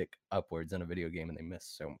analog stick upwards in a video game, and they miss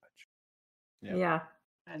so much. Yeah.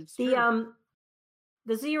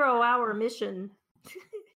 The 0 hour mission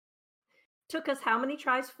took us how many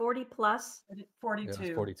tries? 40 plus? 42. It was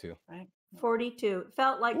 42. Right? 42.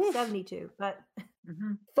 Felt like 72, but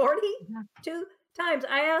 42 times.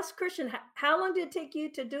 I asked Christian, how long did it take you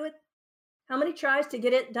to do it? How many tries to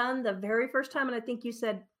get it done the very first time? And I think you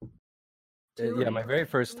said 2. My very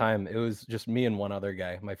first time, it was just me and one other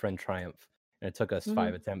guy, my friend Triumph. And it took us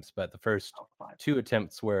 5 attempts, but the first 2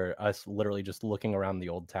 attempts were us literally just looking around the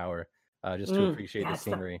old tower just to appreciate the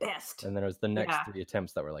scenery. And then it was the next 3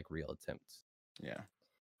 attempts that were like real attempts. Yeah.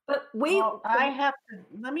 But I have to,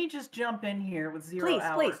 let me just jump in here with 0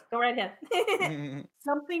 hour. Please, go right ahead.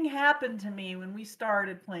 Something happened to me when we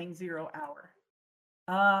started playing 0 hour.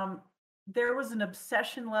 There was an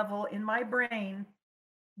obsession level in my brain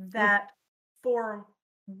that for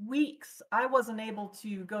weeks I wasn't able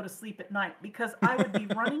to go to sleep at night because I would be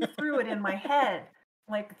running through it in my head,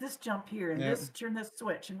 like this jump here and this turn this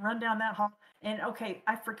switch and run down that hall. And okay,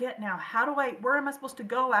 I forget now. Where am I supposed to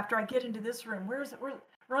go after I get into this room?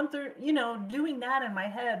 Run through, doing that in my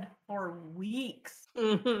head for weeks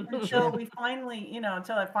until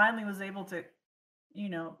until I finally was able to,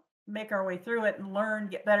 make our way through it and learn,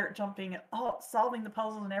 get better at jumping, solving the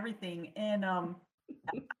puzzles and everything. And I'm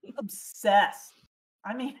obsessed.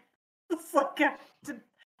 I mean, it's like I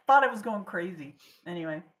thought I was going crazy.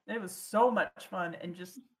 Anyway, it was so much fun and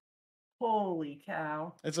just holy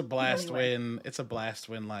cow. It's a blast when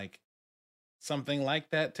like something like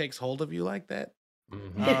that takes hold of you like that.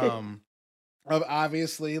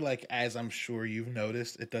 Obviously, like as I'm sure you've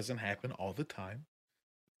noticed, it doesn't happen all the time.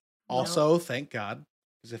 Also, thank God,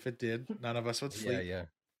 because if it did, none of us would sleep. Yeah.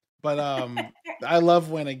 But I love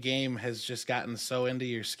when a game has just gotten so into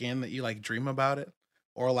your skin that you like dream about it,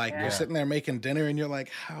 or like you're sitting there making dinner and you're like,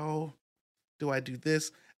 how do I do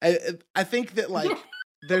this? I think that like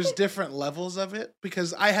there's different levels of it,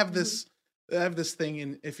 because I have this thing,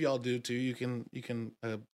 and if y'all do too, you can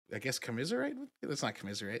I guess commiserate. Let's not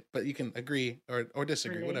commiserate, but you can agree or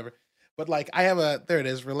disagree, whatever. But like I have there it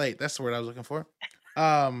is, relate. That's the word I was looking for.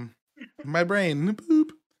 My brain, boop.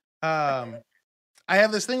 I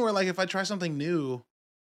have this thing where like if I try something new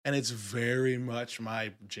and it's very much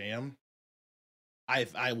my jam,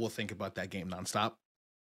 I will think about that game nonstop.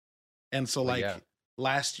 And so like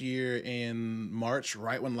last year in March,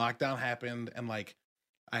 right when lockdown happened, and like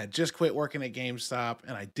I had just quit working at GameStop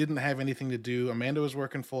and I didn't have anything to do. Amanda was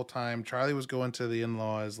working full time. Charlie was going to the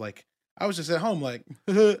in-laws. Like I was just at home, like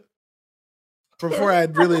before I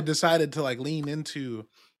had really decided to like lean into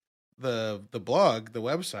the blog, the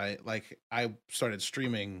website. Like I started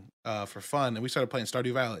streaming for fun, and we started playing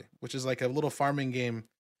Stardew Valley, which is like a little farming game,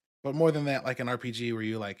 but more than that, like an RPG where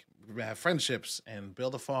you like have friendships and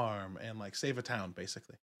build a farm and like save a town,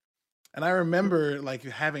 basically. And I remember like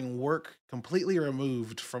having work completely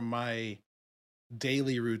removed from my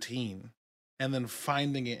daily routine and then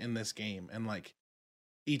finding it in this game. And like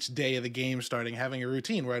each day of the game starting having a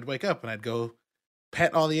routine where I'd wake up and I'd go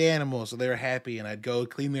pet all the animals so they were happy, and I'd go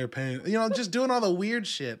clean their pen, just doing all the weird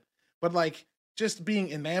shit. But like just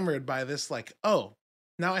being enamored by this, like, oh,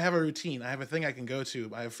 now I have a routine. I have a thing I can go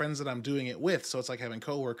to. I have friends that I'm doing it with. So it's like having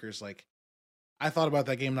coworkers. Like I thought about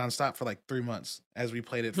that game nonstop for like 3 months as we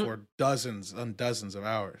played it for dozens and dozens of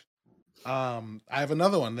hours. I have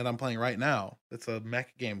another one that I'm playing right now. It's a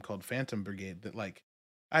mech game called Phantom Brigade that like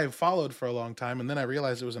I followed for a long time, and then I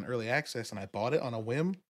realized it was an early access, and I bought it on a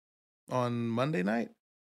whim on Monday night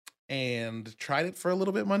and tried it for a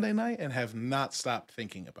little bit Monday night and have not stopped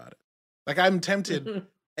thinking about it. Like I'm tempted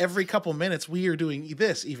every couple minutes. We are doing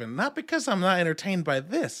this, even not because I'm not entertained by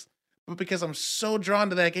this, but because I'm so drawn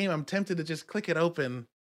to that game, I'm tempted to just click it open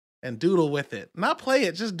and doodle with it. Not play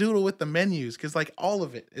it, just doodle with the menus, because like all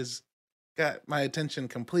of it is got my attention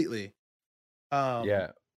completely.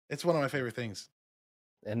 It's one of my favorite things.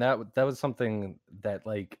 And that was something that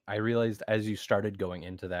like I realized as you started going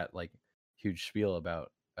into that like huge spiel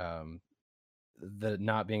about the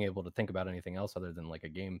not being able to think about anything else other than like a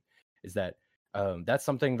game, is that that's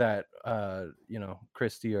something that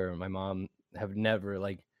Christy or my mom have never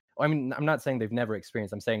like. I mean, I'm not saying they've never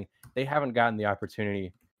experienced. I'm saying they haven't gotten the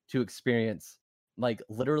opportunity to experience like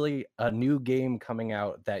literally a new game coming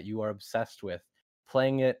out that you are obsessed with,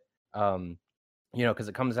 playing it, because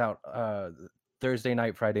it comes out Thursday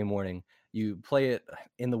night, Friday morning. You play it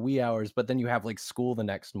in the wee hours, but then you have like school the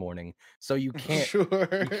next morning, so you can't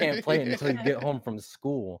play it until you get home from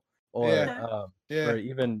school, or or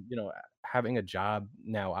even having a job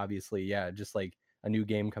now. Obviously, just like a new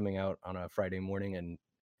game coming out on a Friday morning and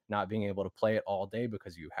not being able to play it all day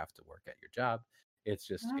because you have to work at your job. It's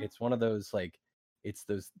just it's one of those like it's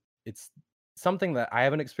something that I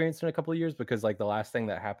haven't experienced in a couple of years, because like the last thing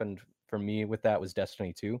that happened for me with that was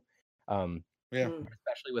Destiny 2.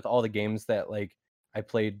 Especially with all the games that like I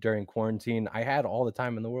played during quarantine, I had all the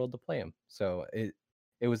time in the world to play them. So it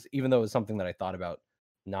was, even though it was something that I thought about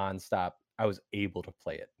nonstop, I was able to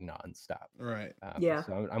play it nonstop. Right.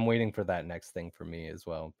 So I'm waiting for that next thing for me as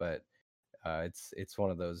well. But it's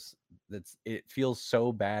one of those it feels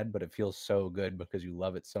so bad, but it feels so good because you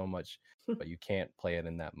love it so much, but you can't play it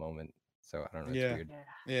in that moment. So I don't know. It's weird.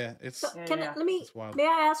 Yeah. It's. So may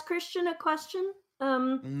I ask Christian a question?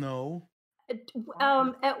 No.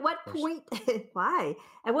 At what point? Why?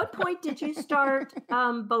 At what point did you start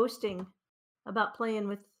boasting about playing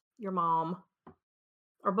with your mom,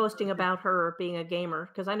 or boasting about her being a gamer?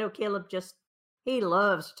 Because I know Caleb he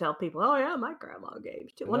loves to tell people, "Oh yeah, my grandma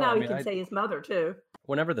games too." Well, now he can say his mother too.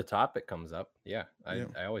 Whenever the topic comes up, I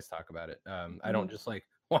always talk about it. I don't just like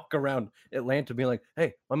walk around Atlanta being like,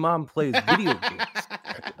 "Hey, my mom plays video games."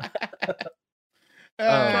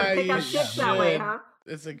 Pick up shit that way, huh?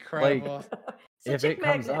 It's incredible. Like, if it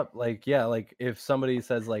comes up, like like if somebody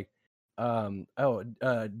says like, can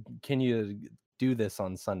you do this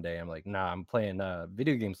on Sunday? I'm like, nah, I'm playing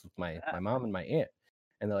video games with my mom and my aunt.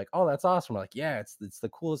 And they're like, oh, that's awesome. I'm like, yeah, it's the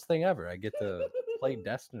coolest thing ever. I get to play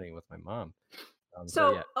Destiny with my mom.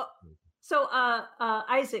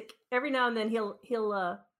 Isaac, every now and then he'll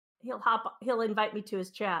invite me to his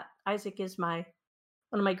chat. Isaac is one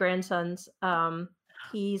of my grandsons.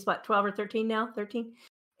 He's what, 12 or 13 now? 13.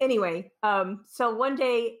 Anyway, so one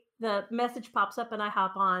day the message pops up and I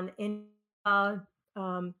hop on, and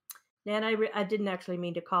Nan, I didn't actually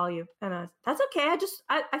mean to call you. And that's okay.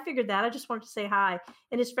 I figured that. I just wanted to say hi.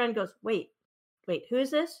 And his friend goes, wait, who is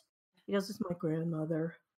this? He goes, it's my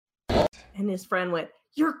grandmother. And his friend went,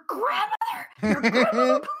 your grandmother? Your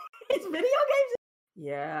grandmother plays video games?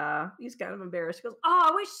 Yeah. He's kind of embarrassed. He goes, oh,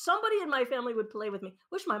 I wish somebody in my family would play with me.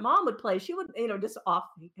 Wish my mom would play. She would, just off.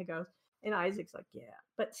 He goes, and Isaac's like, yeah.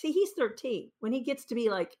 But see, he's 13. When he gets to be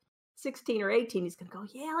like 16 or 18, he's gonna go,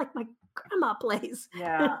 yeah, like my grandma plays.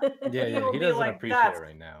 Yeah. He doesn't appreciate it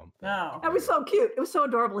right now. No. That was so cute. It was so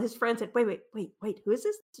adorable. His friend said, wait, who is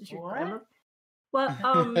this? This is your grandma? Well,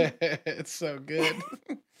 it's so good.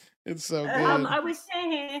 It's so good. I was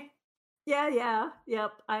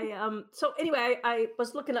yep. So anyway, I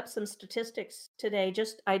was looking up some statistics today.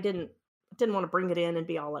 I didn't want to bring it in and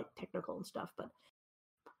be all like technical and stuff, but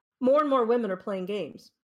more and more women are playing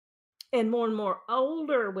games. And more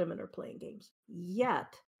older women are playing games.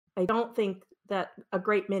 Yet, I don't think that a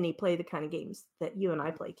great many play the kind of games that you and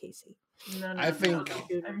I play, Casey. No. I've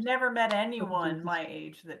never met anyone my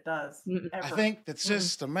age that does. Ever. I think that's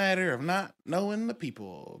just a matter of not knowing the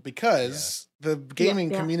people, because the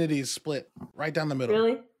gaming community is split right down the middle.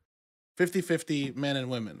 Really? 50-50 men and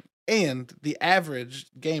women. And the average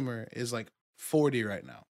gamer is like 40 right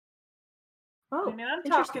now. Oh, I mean, I'm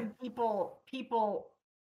talking people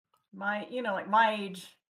my, like my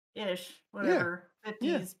age-ish, whatever,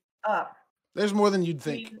 50s up. There's more than you'd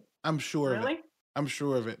think. I'm sure really? of it. I'm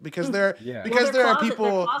sure of it. Because there are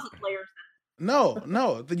people. Closet players.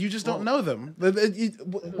 No, you just don't know them.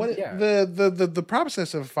 The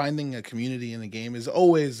process of finding a community in a game is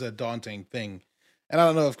always a daunting thing. And I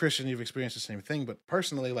don't know if, Christian, you've experienced the same thing, but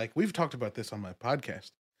personally, like, we've talked about this on my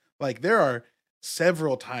podcast. Like, there are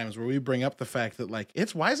several times where we bring up the fact that, like,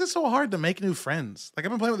 why is it so hard to make new friends? Like,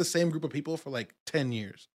 I've been playing with the same group of people for like 10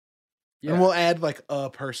 years. And we'll add like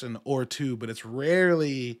a person or two, but it's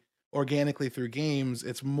rarely organically through games.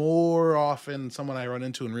 It's more often someone I run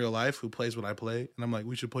into in real life who plays what I play, and I'm like,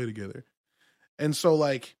 we should play together. And so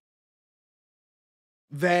like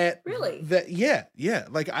that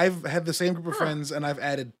like I've had the same group of friends, and I've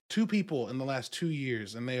added 2 people in the last 2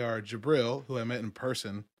 years, and they are Jabril, who I met in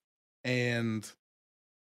person, and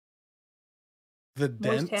the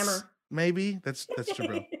Dents. Maybe that's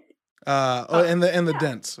Jabril. And the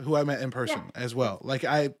Dents, who I met in person as well. Like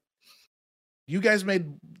you guys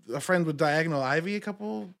made a friend with Diagonal Ivy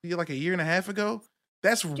like a year and a half ago.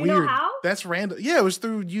 That's weird. You know how? That's random. Yeah, it was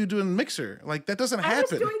through you doing Mixer. Like, that doesn't happen. I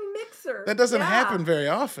was doing Mixer. That doesn't happen very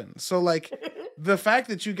often. So like the fact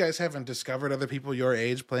that you guys haven't discovered other people your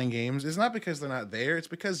age playing games is not because they're not there. It's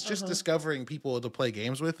because just discovering people to play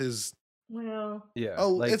games with is well. Yeah. Oh,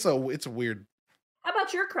 like, it's a weird. How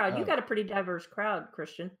about your crowd? You got a pretty diverse crowd,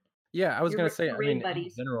 Christian. Yeah, I was Your gonna say, I raid mean, in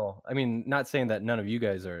buddies. general, I mean, not saying that none of you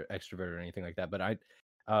guys are extroverted or anything like that, but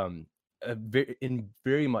um, in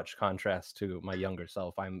very much contrast to my younger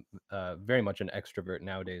self, I'm very much an extrovert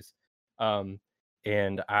nowadays, um,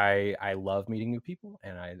 and I love meeting new people,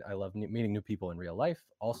 and I love meeting new people in real life,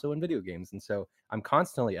 also in video games, and so I'm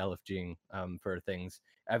constantly LFGing for things.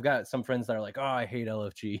 I've got some friends that are like, "Oh, I hate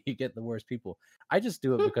LFG. You get the worst people." I just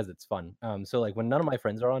do it because it's fun. So like when none of my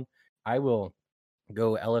friends are on, I will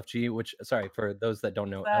go LFG, which sorry for those that don't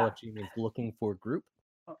know, That. LFG means looking for group,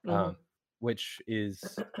 Mhm. which is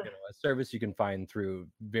a service you can find through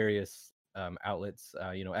various outlets.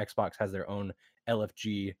 Xbox has their own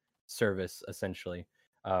LFG service essentially.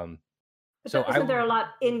 Um, so I Isn't there will a lot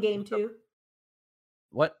in game too?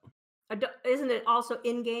 what? Isn't it also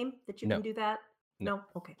in game that you can No, do that? no. No.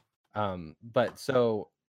 Okay. But so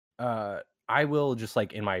uh I will just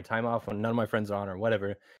like in my time off when none of my friends are on or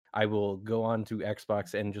whatever, I will go on to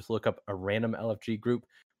Xbox and just look up a random LFG group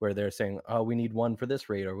where they're saying, "Oh, we need one for this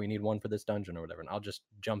raid or we need one for this dungeon or whatever." And I'll just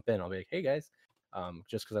jump in. I'll be like, "Hey guys,"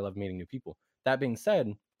 just because I love meeting new people. That being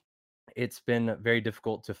said, it's been very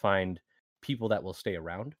difficult to find people that will stay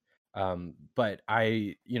around. But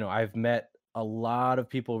I've met a lot of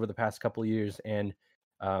people over the past couple of years, and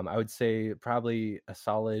I would say probably a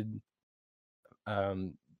solid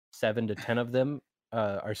um, 7 to 10 of them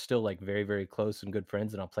are still like very, very close and good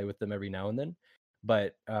friends, and I'll play with them every now and then.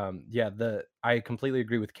 But yeah, I completely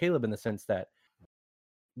agree with Caleb in the sense that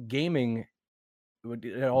gaming,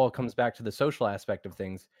 it all comes back to the social aspect of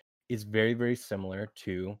things, is very, very similar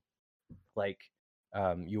to like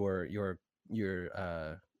um, your your your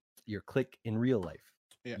uh, your clique in real life.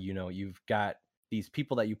 Yeah. You've got these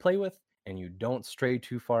people that you play with, and you don't stray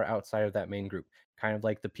too far outside of that main group. Kind of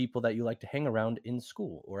like the people that you like to hang around in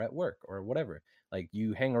school or at work or whatever. Like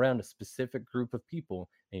you hang around a specific group of people,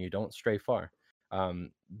 and you don't stray far.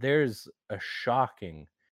 There's a shocking,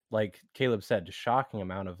 like Caleb said, a shocking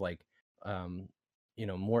amount of like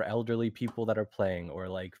more elderly people that are playing or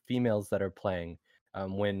like females that are playing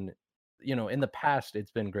when in the past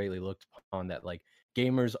it's been greatly looked upon that like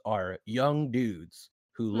gamers are young dudes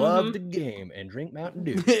who love to game and drink Mountain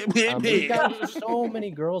Dew. We've got so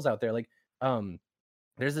many girls out there. Like,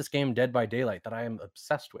 there's this game Dead by Daylight that I am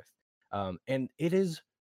obsessed with, and it is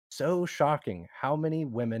so shocking how many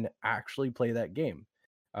women actually play that game.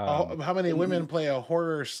 How many women play a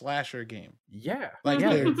horror slasher game? Yeah, Like yeah,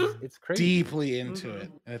 they're it's crazy. deeply into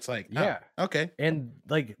it, and it's like, yeah, okay, and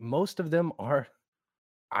like most of them are,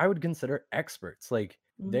 I would consider experts. Like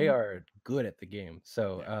they are good at the game.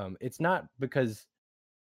 So it's not because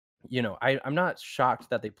I'm not shocked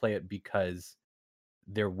that they play it because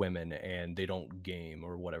they're women and they don't game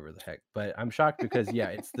or whatever the heck. But I'm shocked because yeah,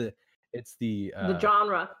 it's the The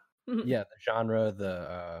genre. yeah, the genre,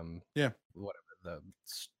 the whatever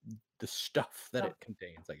the stuff that it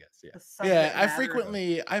contains, I guess. Yeah. Yeah,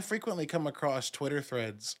 I frequently come across Twitter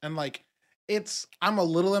threads, and like I'm a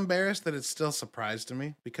little embarrassed that it's still surprised to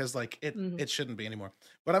me because like it shouldn't be anymore.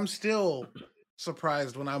 But I'm still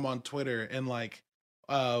surprised when I'm on Twitter and like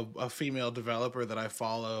a female developer that I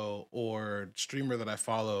follow or streamer that I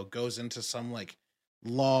follow goes into some like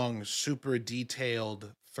long, super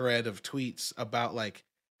detailed thread of tweets about like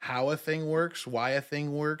how a thing works, why a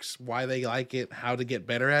thing works, why they like it, how to get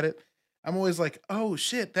better at it. I'm always like, oh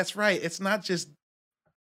shit, that's right. It's not just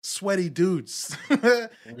sweaty dudes.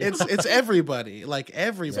 it's everybody. Like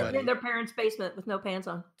everybody. In their parents' basement with no pants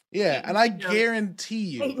on. Yeah, and I guarantee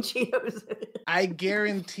you, Eating Cheetos. I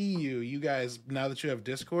guarantee you guys, now that you have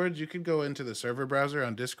Discord, you could go into the server browser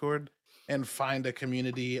on Discord and find a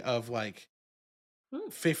community of like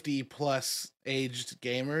 50 plus aged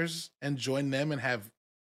gamers and join them and have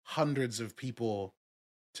hundreds of people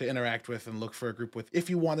to interact with and look for a group with if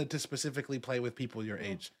you wanted to specifically play with people your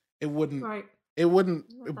age. It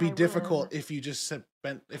wouldn't be difficult if you just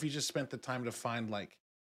spent the time to find like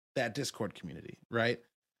that Discord community, right?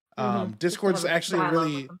 Discord's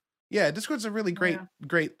actually Discord's a really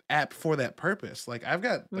great app for that purpose. Like I've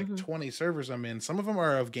got like 20 servers I'm in. Some of them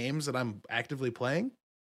are of games that I'm actively playing,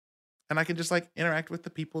 and I can just like interact with the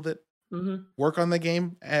people that work on the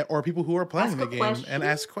game or people who are playing the game and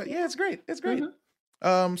ask questions. Yeah, it's great. It's great.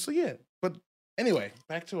 So yeah, but anyway,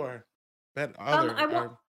 back to our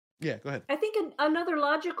yeah, go ahead. I think another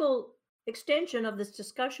logical extension of this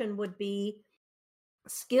discussion would be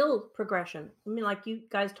skill progression. I mean, like you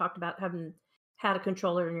guys talked about having had a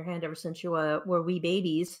controller in your hand ever since you were wee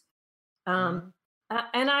babies. And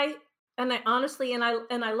I honestly, and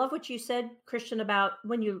I love what you said, Christian, about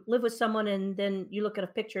when you live with someone and then you look at a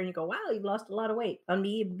picture and you go, wow, you've lost a lot of weight. On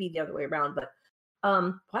me, it'd be the other way around, but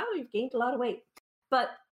wow, you've gained a lot of weight. But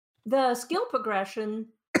the skill progression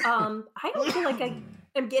I don't feel like I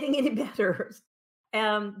am getting any better.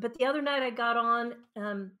 But the other night I got on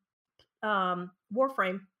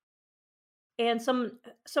Warframe, and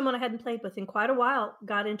someone I hadn't played with in quite a while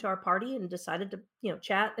got into our party and decided to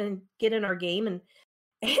chat and get in our game, and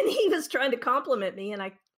he was trying to compliment me, and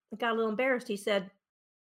I got a little embarrassed. He said,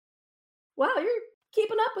 "Wow, you're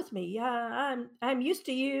keeping up with me. I'm used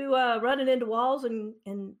to you running into walls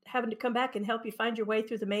and having to come back and help you find your way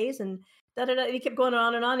through the maze." And da da da. He kept going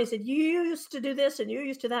on and on. He said, "You used to do this and you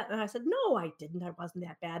used to that." And I said, "No, I didn't. I wasn't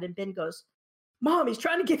that bad." And Ben goes, "Mom, he's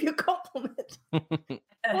trying to give you a compliment."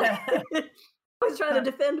 I was trying to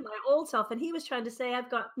defend my old self, and he was trying to say I've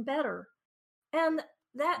gotten better, and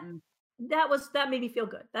that made me feel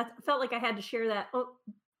good. That felt like I had to share that,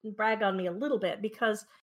 brag on me a little bit, because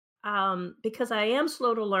I am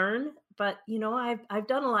slow to learn, but I've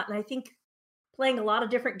done a lot, and I think playing a lot of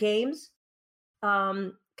different games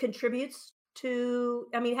contributes to.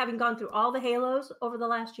 I mean, having gone through all the Halos over the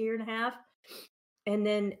last year and a half, and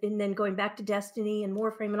then going back to Destiny and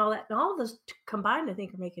Warframe and all that, and all of those combined, I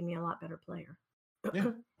think, are making me a lot better player.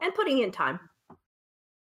 Yeah. And putting in time.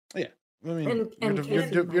 Yeah, I mean,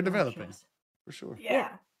 you're developing for sure.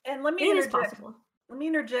 Yeah. And let me interject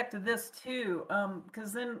to this too,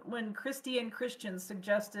 because then when Christy and Christian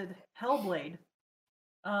suggested Hellblade,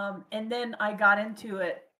 and then I got into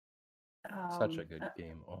it. Such a good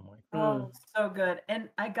game. Oh my god. Oh, so good. And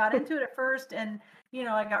I got into it at first, and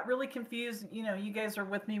I got really confused. You guys are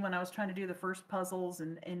with me when I was trying to do the first puzzles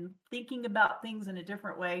and thinking about things in a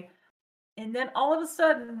different way. And then all of a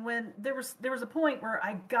sudden, when there was a point where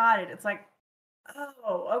I got it, it's like,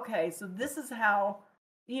 oh, okay, so this is how,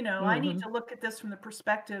 I need to look at this from the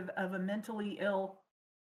perspective of a mentally ill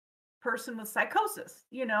person with psychosis,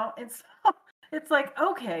 and so it's like,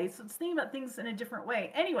 okay, so it's thinking about things in a different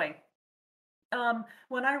way. Anyway,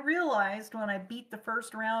 when I beat the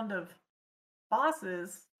first round of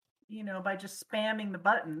bosses, by just spamming the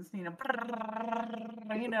buttons, and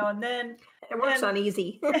then it works on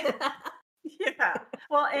easy. Yeah.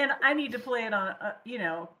 Well, and I need to play it on,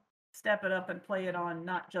 step it up and play it on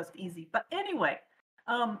not just easy. But anyway,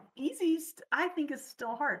 easy, I think, is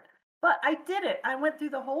still hard. But I did it. I went through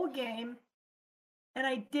the whole game, and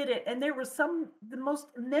I did it. And there was the most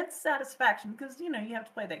immense satisfaction, because, you have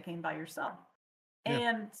to play that game by yourself. Yeah.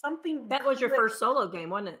 And something... That was your first solo game,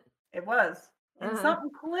 wasn't it? It was. And something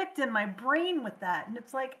clicked in my brain with that. And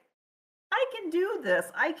it's like, I can do this.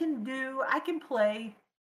 I can play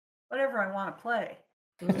whatever I want to play.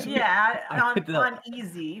 Yeah, on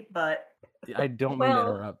easy, but I don't mean to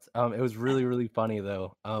interrupt. It was really, really funny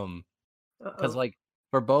though. Because like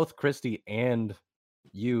for both Christy and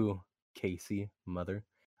you, Casey, mother,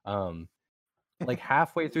 like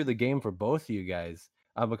halfway through the game for both of you guys,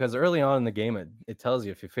 because early on in the game it tells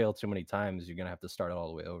you if you fail too many times you're gonna have to start all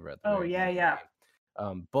the way over at the very beginning of the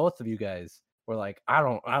game. Both of you guys were like, I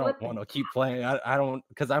don't want to keep playing. I don't,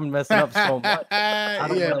 because I'm messing up so much. I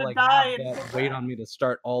don't want to wait on me to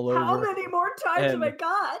start all over. How many more times have I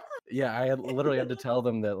got? Yeah, I literally had to tell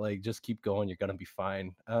them that like just keep going, you're gonna be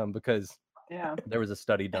fine. Because there was a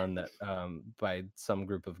study done that by some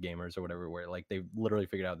group of gamers or whatever, where like they literally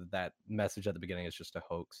figured out that message at the beginning is just a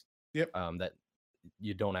hoax. Yep. That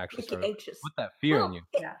you don't actually start anxious. Put that fear in you.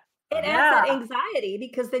 It adds that anxiety,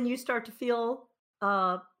 because then you start to feel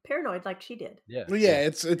paranoid like she did. Yeah. Well, yeah,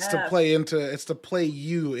 it's to play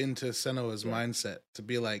you into Senna's mindset, to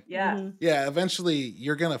be like, eventually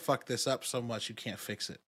you're gonna fuck this up so much you can't fix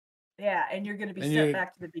it. Yeah, and you're gonna be sent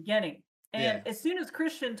back to the beginning. And as soon as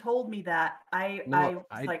Christian told me that, I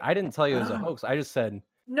didn't tell you it was a hoax. I just said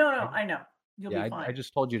no, I know. You'll be fine. I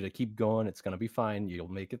just told you to keep going. It's gonna be fine. You'll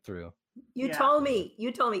make it through. You told me,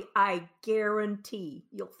 I guarantee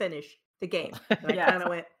you'll finish the game. I kind of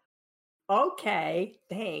went, okay,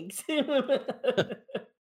 thanks.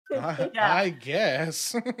 I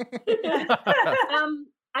guess. I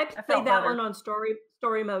played that one on story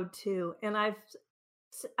mode too, and I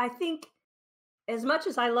think as much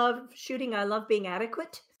as I love shooting, I love being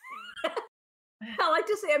adequate. I like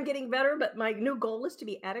to say I'm getting better, but my new goal is to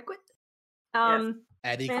be adequate. Adequate.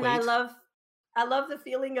 And I love the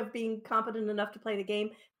feeling of being competent enough to play the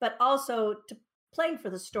game, but also to playing for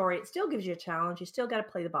the story. It still gives you a challenge. You still got to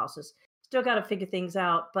play the bosses. Still got to figure things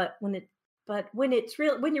out. But when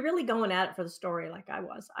you're really going at it for the story, like I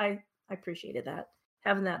was, I appreciated that.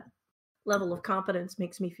 Having that level of competence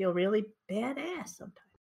makes me feel really badass sometimes.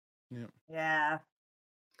 Yeah.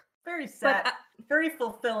 Very sad, very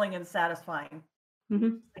fulfilling and satisfying at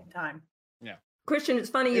the same time. Yeah. Christian, it's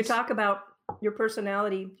funny you talk about your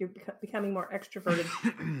personality. You're becoming more extroverted.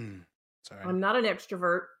 Sorry. I'm not an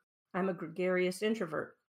extrovert. I'm a gregarious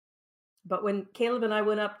introvert. But when Caleb and I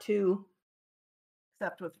went up to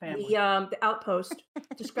Except with family. the outpost,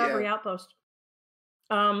 Discovery Outpost,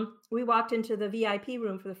 we walked into the VIP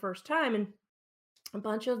room for the first time, and a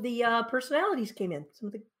bunch of the personalities came in. Some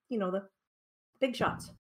of the, the big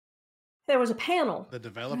shots. There was a panel. The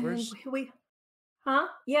developers?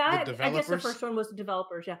 Yeah, The I guess the developers? first one was the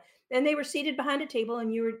developers, yeah. And they were seated behind a table,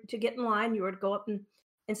 and you were to get in line, you were to go up and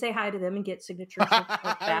say hi to them and get signatures or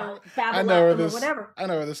babble I know at where them or whatever. I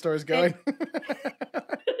know where the story's going.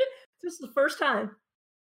 This is the first time.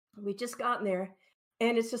 We just gotten there,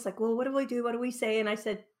 and it's just like, well, what do we do? What do we say? And I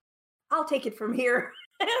said, I'll take it from here.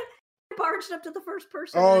 I barged up to the first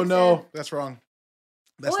person. Oh, no, that's wrong.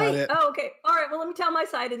 That's not it. Oh, okay. All right. Well, let me tell my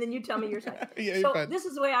side, and then you tell me your side. Yeah, so fine. This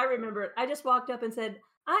is the way I remember it. I just walked up and said,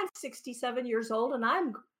 I'm 67 years old, and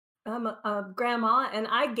I'm a grandma, and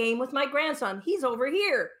I game with my grandson. He's over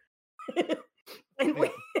here.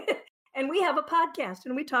 and we have a podcast,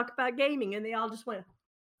 and we talk about gaming, and they all just went,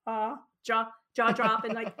 jaw drop,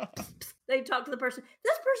 and like they talk to the person.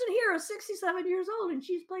 This person here is 67 years old, and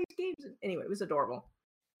she's playing games. Anyway, it was adorable.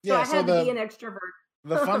 So I had to be an extrovert.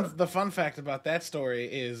 The fun fact about that story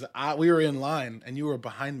is we were in line and you were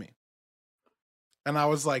behind me, and I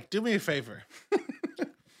was like, "Do me a favor,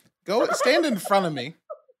 go stand in front of me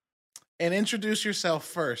and introduce yourself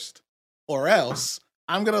first, or else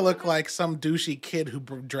I'm gonna look like some douchey kid who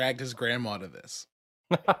dragged his grandma to this."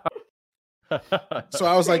 So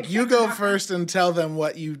I was like, "You go first and tell them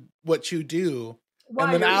what you do,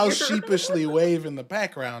 and then I'll sheepishly wave in the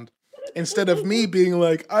background." Instead of me being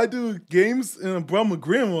like, I do games and I'm my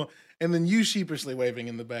grandma, and then you sheepishly waving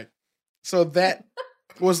in the back. So that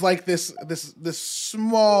was like this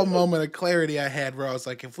small moment of clarity I had where I was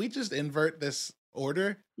like, if we just invert this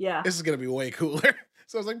order, this is gonna be way cooler.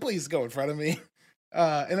 So I was like, please go in front of me.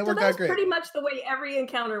 And it worked out great. Pretty much the way every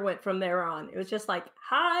encounter went from there on. It was just like,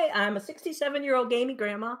 hi, I'm a 67-year-old gaming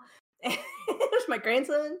grandma. There's my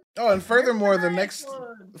grandson. Oh, and furthermore, the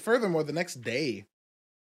next day,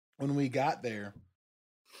 when we got there,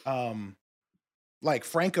 like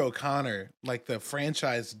Frank O'Connor, like the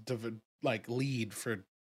franchise lead for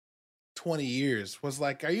 20 years, was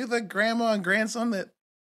like, "Are you the grandma and grandson that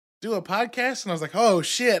do a podcast?" And I was like, "Oh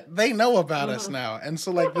shit, they know about us now." And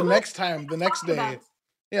so like the next day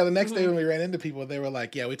when we ran into people, they were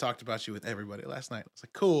like, "Yeah, we talked about you with everybody last night." I was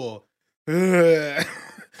like, "Cool." So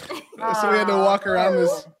we had to walk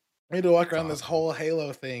around this whole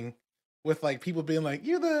Halo thing with like people being like,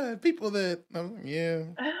 "You're the people that," yeah,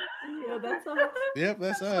 that's us. Yep,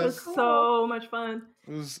 that's us. It was so much fun.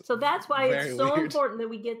 So that's why it's so important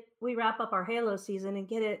that we wrap up our Halo season and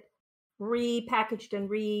get it repackaged and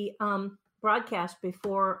broadcast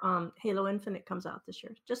before Halo Infinite comes out this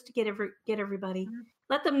year, just to get everybody,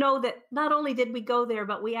 let them know that not only did we go there,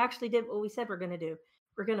 but we actually did what we said we're going to do.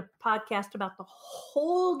 We're going to podcast about the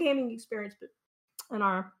whole gaming experience, but in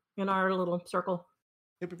our little circle.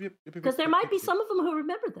 Because there might be some of them who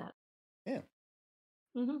remember that. Yeah.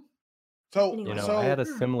 Mm-hmm. So, anyway. I had a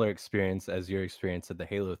similar experience as your experience at the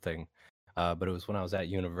Halo thing, but it was when I was at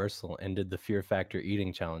Universal and did the Fear Factor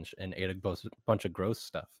eating challenge and ate a bunch of gross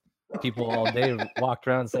stuff. People all day walked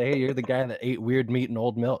around and say, "Hey, you're the guy that ate weird meat and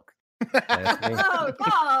old milk." Oh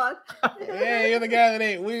God! Yeah, you're the guy that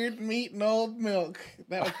ate weird meat and old milk.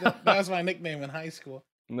 That was my nickname in high school.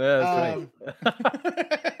 That's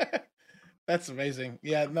right. That's amazing.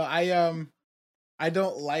 Yeah, no, I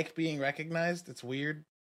don't like being recognized. It's weird.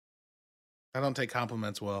 I don't take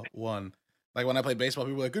compliments well. One, like when I play baseball,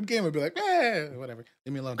 people are like, "Good game." I'd be like, whatever,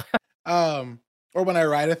 leave me alone. Or when I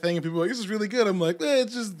write a thing and people are like, "This is really good," I'm like, it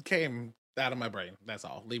just came out of my brain. That's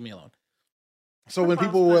all. Leave me alone. So when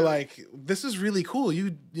people were like, "This is really cool.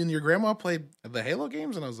 You and your grandma played the Halo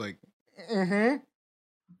games," and I was like,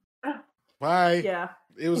 "Bye." Yeah.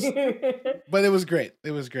 It was, but it was great.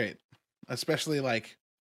 It was great. Especially like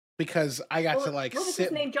because I got to like what was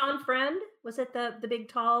his name? John Friend? Was it the big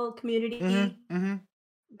tall community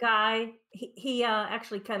guy? He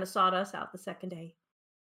actually kind of sought us out the second day.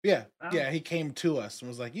 Yeah. Yeah, he came to us and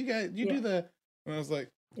was like, "You guys, do the," and I was like,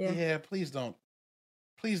 "Yeah, please don't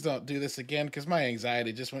do this again," because my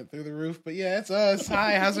anxiety just went through the roof. But yeah, it's us.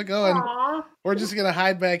 Hi, how's it going? We're just gonna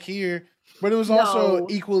hide back here. But it was also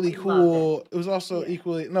equally cool. It was also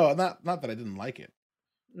equally not that I didn't like it.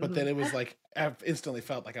 But then it was like I instantly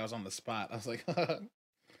felt like I was on the spot. I was like,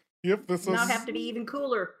 "Yep, this now have to be even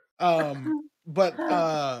cooler." But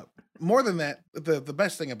more than that, the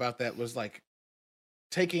best thing about that was like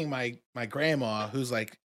taking my grandma, who's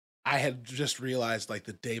like I had just realized like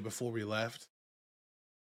the day before we left,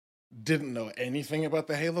 didn't know anything about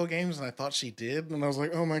the Halo games, and I thought she did, and I was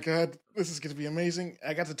like, "Oh my God, this is gonna be amazing!"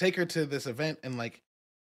 I got to take her to this event and like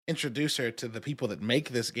introduce her to the people that make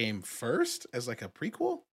this game first as like a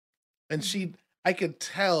prequel. And I could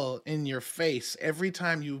tell in your face every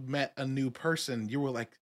time you met a new person, you were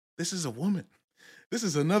like, this is a woman. This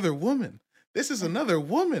is another woman. This is another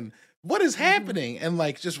woman. What is happening? And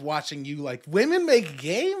like just watching you like women make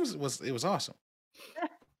games it was awesome.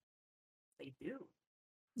 They do.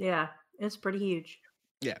 Yeah, it's pretty huge.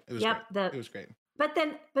 Yeah, it was great. It was great. But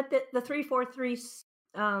the 343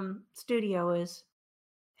 studio is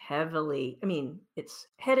heavily, I mean, it's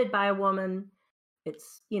headed by a woman.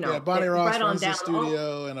 It's, Bonnie Ross runs the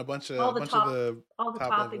studio and a bunch of the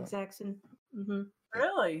top execs and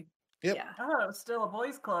Really? Yep. Yeah. Oh, it was still a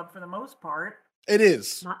boys' club for the most part. It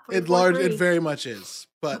is. It very much is.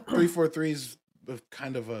 But 343 is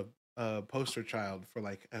kind of a poster child for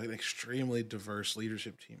like an extremely diverse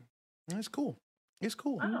leadership team. And it's cool. It's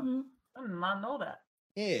cool. Oh, I did not know that.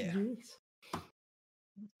 Yeah. Yes.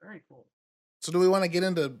 It's very cool. So do we want to get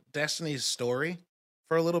into Destiny's story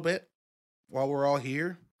for a little bit while we're all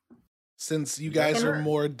here? Since you guys are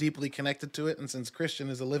more deeply connected to it, and since Christian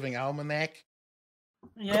is a living almanac.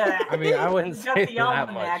 Yeah. I mean, I wouldn't say the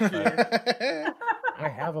that much. here. I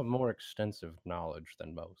have a more extensive knowledge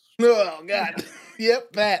than most. Oh God.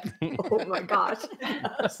 Yep, that. Oh my gosh.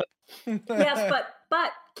 Yes,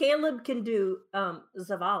 but Caleb can do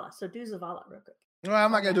Zavala. So do Zavala real quick. Well,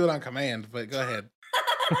 I'm not gonna do it on command, but go ahead.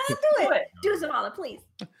 Do it. Do Zavala, please.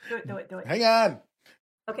 Do it. Hang on.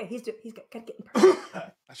 Okay, he's gotta get in person.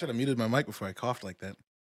 I should have muted my mic before I coughed like that.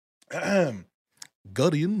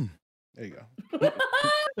 Guardian. There you go.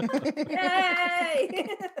 Yay!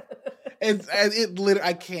 It literally,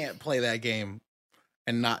 I can't play that game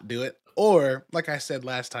and not do it. Or, like I said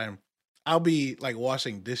last time, I'll be like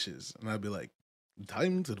washing dishes and I'll be like,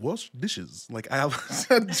 time to wash dishes. Like I'll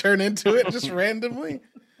turn into it just randomly.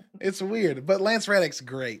 It's weird. But Lance Reddick's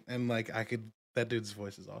great. And like that dude's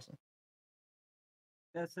voice is awesome.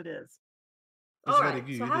 Yes, it is. All right.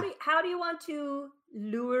 So how do you want to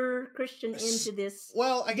lure Christian into this?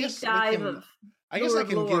 Well, I guess I can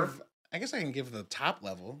give the top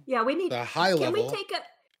level. Yeah, we need the high level.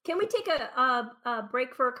 Can we take a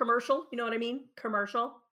break for a commercial? You know what I mean?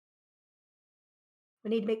 Commercial. We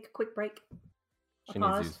need to make a quick break. She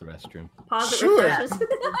needs to use the restroom. Pause. Sure.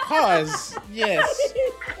 Pause. Yes.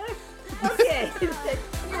 Okay. Be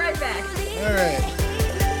right back. All right.